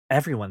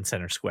 everyone's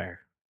center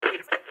square.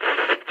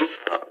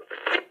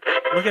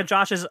 Look at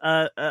Josh's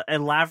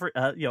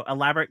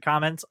elaborate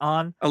comments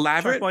on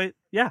elaborate.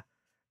 Yeah,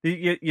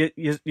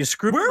 you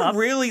screw. We're them up.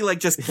 Really like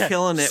just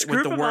killing it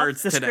with the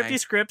words the today. Scripty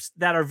scripts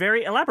that are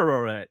very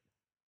elaborate.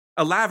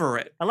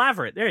 Elaborate.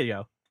 There you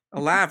go.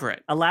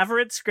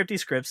 Elaborate scripty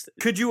scripts.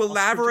 Could you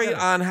elaborate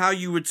on how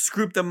you would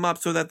scoop them up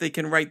so that they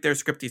can write their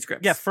scripty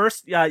scripts? Yeah,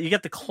 first you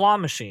get the claw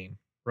machine,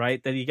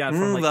 right? That you got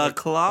from the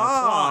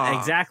claw.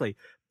 Exactly.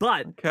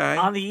 But okay.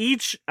 on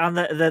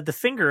the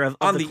finger of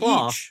the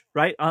claw, each.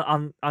 right?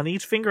 On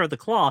each finger of the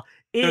claw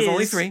is there's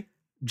only 3.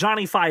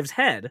 Johnny Five's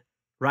head,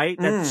 right?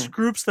 That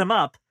scoops them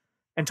up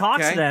and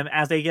talks to them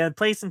as they get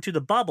placed into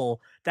the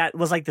bubble that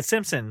was like The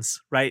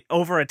Simpsons, right?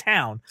 Over a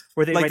town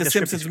where they like write the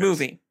Simpsons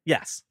movie.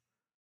 Yes.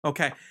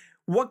 Okay.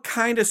 What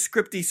kind of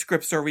scripty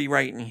scripts are we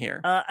writing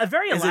here? A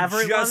very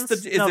elaborate ones.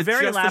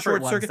 Very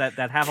elaborate ones that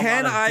have a lot of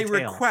Can I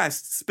detail.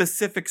 request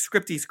specific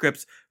scripty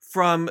scripts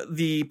from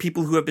the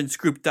people who have been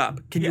scooped up?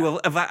 Can you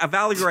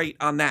evaluate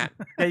on that?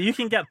 Yeah, you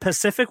can get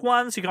Pacific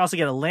ones. You can also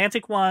get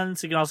Atlantic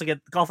ones. You can also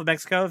get the Gulf of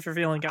Mexico if you're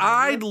feeling.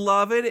 I'd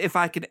love it if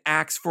I could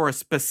ask for a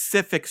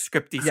specific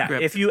scripty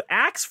script. If you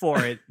ask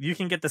for it, you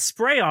can get the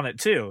spray on it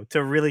too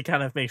to really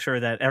kind of make sure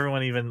that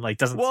everyone even like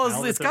doesn't.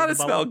 Well, it's got to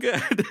smell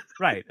good,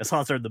 right? As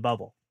long as they're in the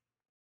bubble.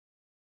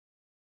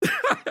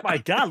 My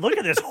God, look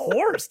at this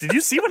horse. Did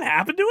you see what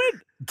happened to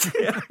it?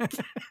 Yeah.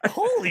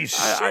 Holy shit.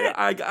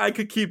 I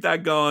could keep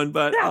that going,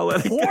 but that I'll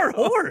let poor it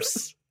go.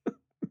 horse.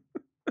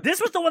 This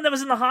was the one that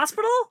was in the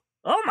hospital?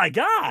 Oh my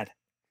God.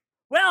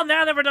 Well,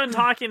 now that we're done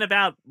talking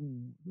about,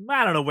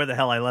 I don't know where the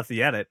hell I left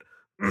the edit.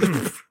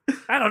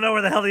 I don't know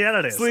where the hell the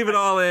edit is. Just leave it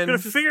all in. I'm going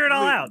to figure it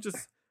all out.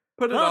 Just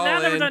put it all in.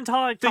 Now that we're done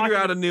talking. Figure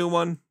out a new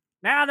one.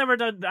 Now that we're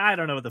done, I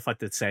don't know what the fuck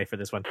to say for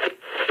this one. Let's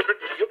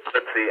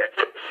see it.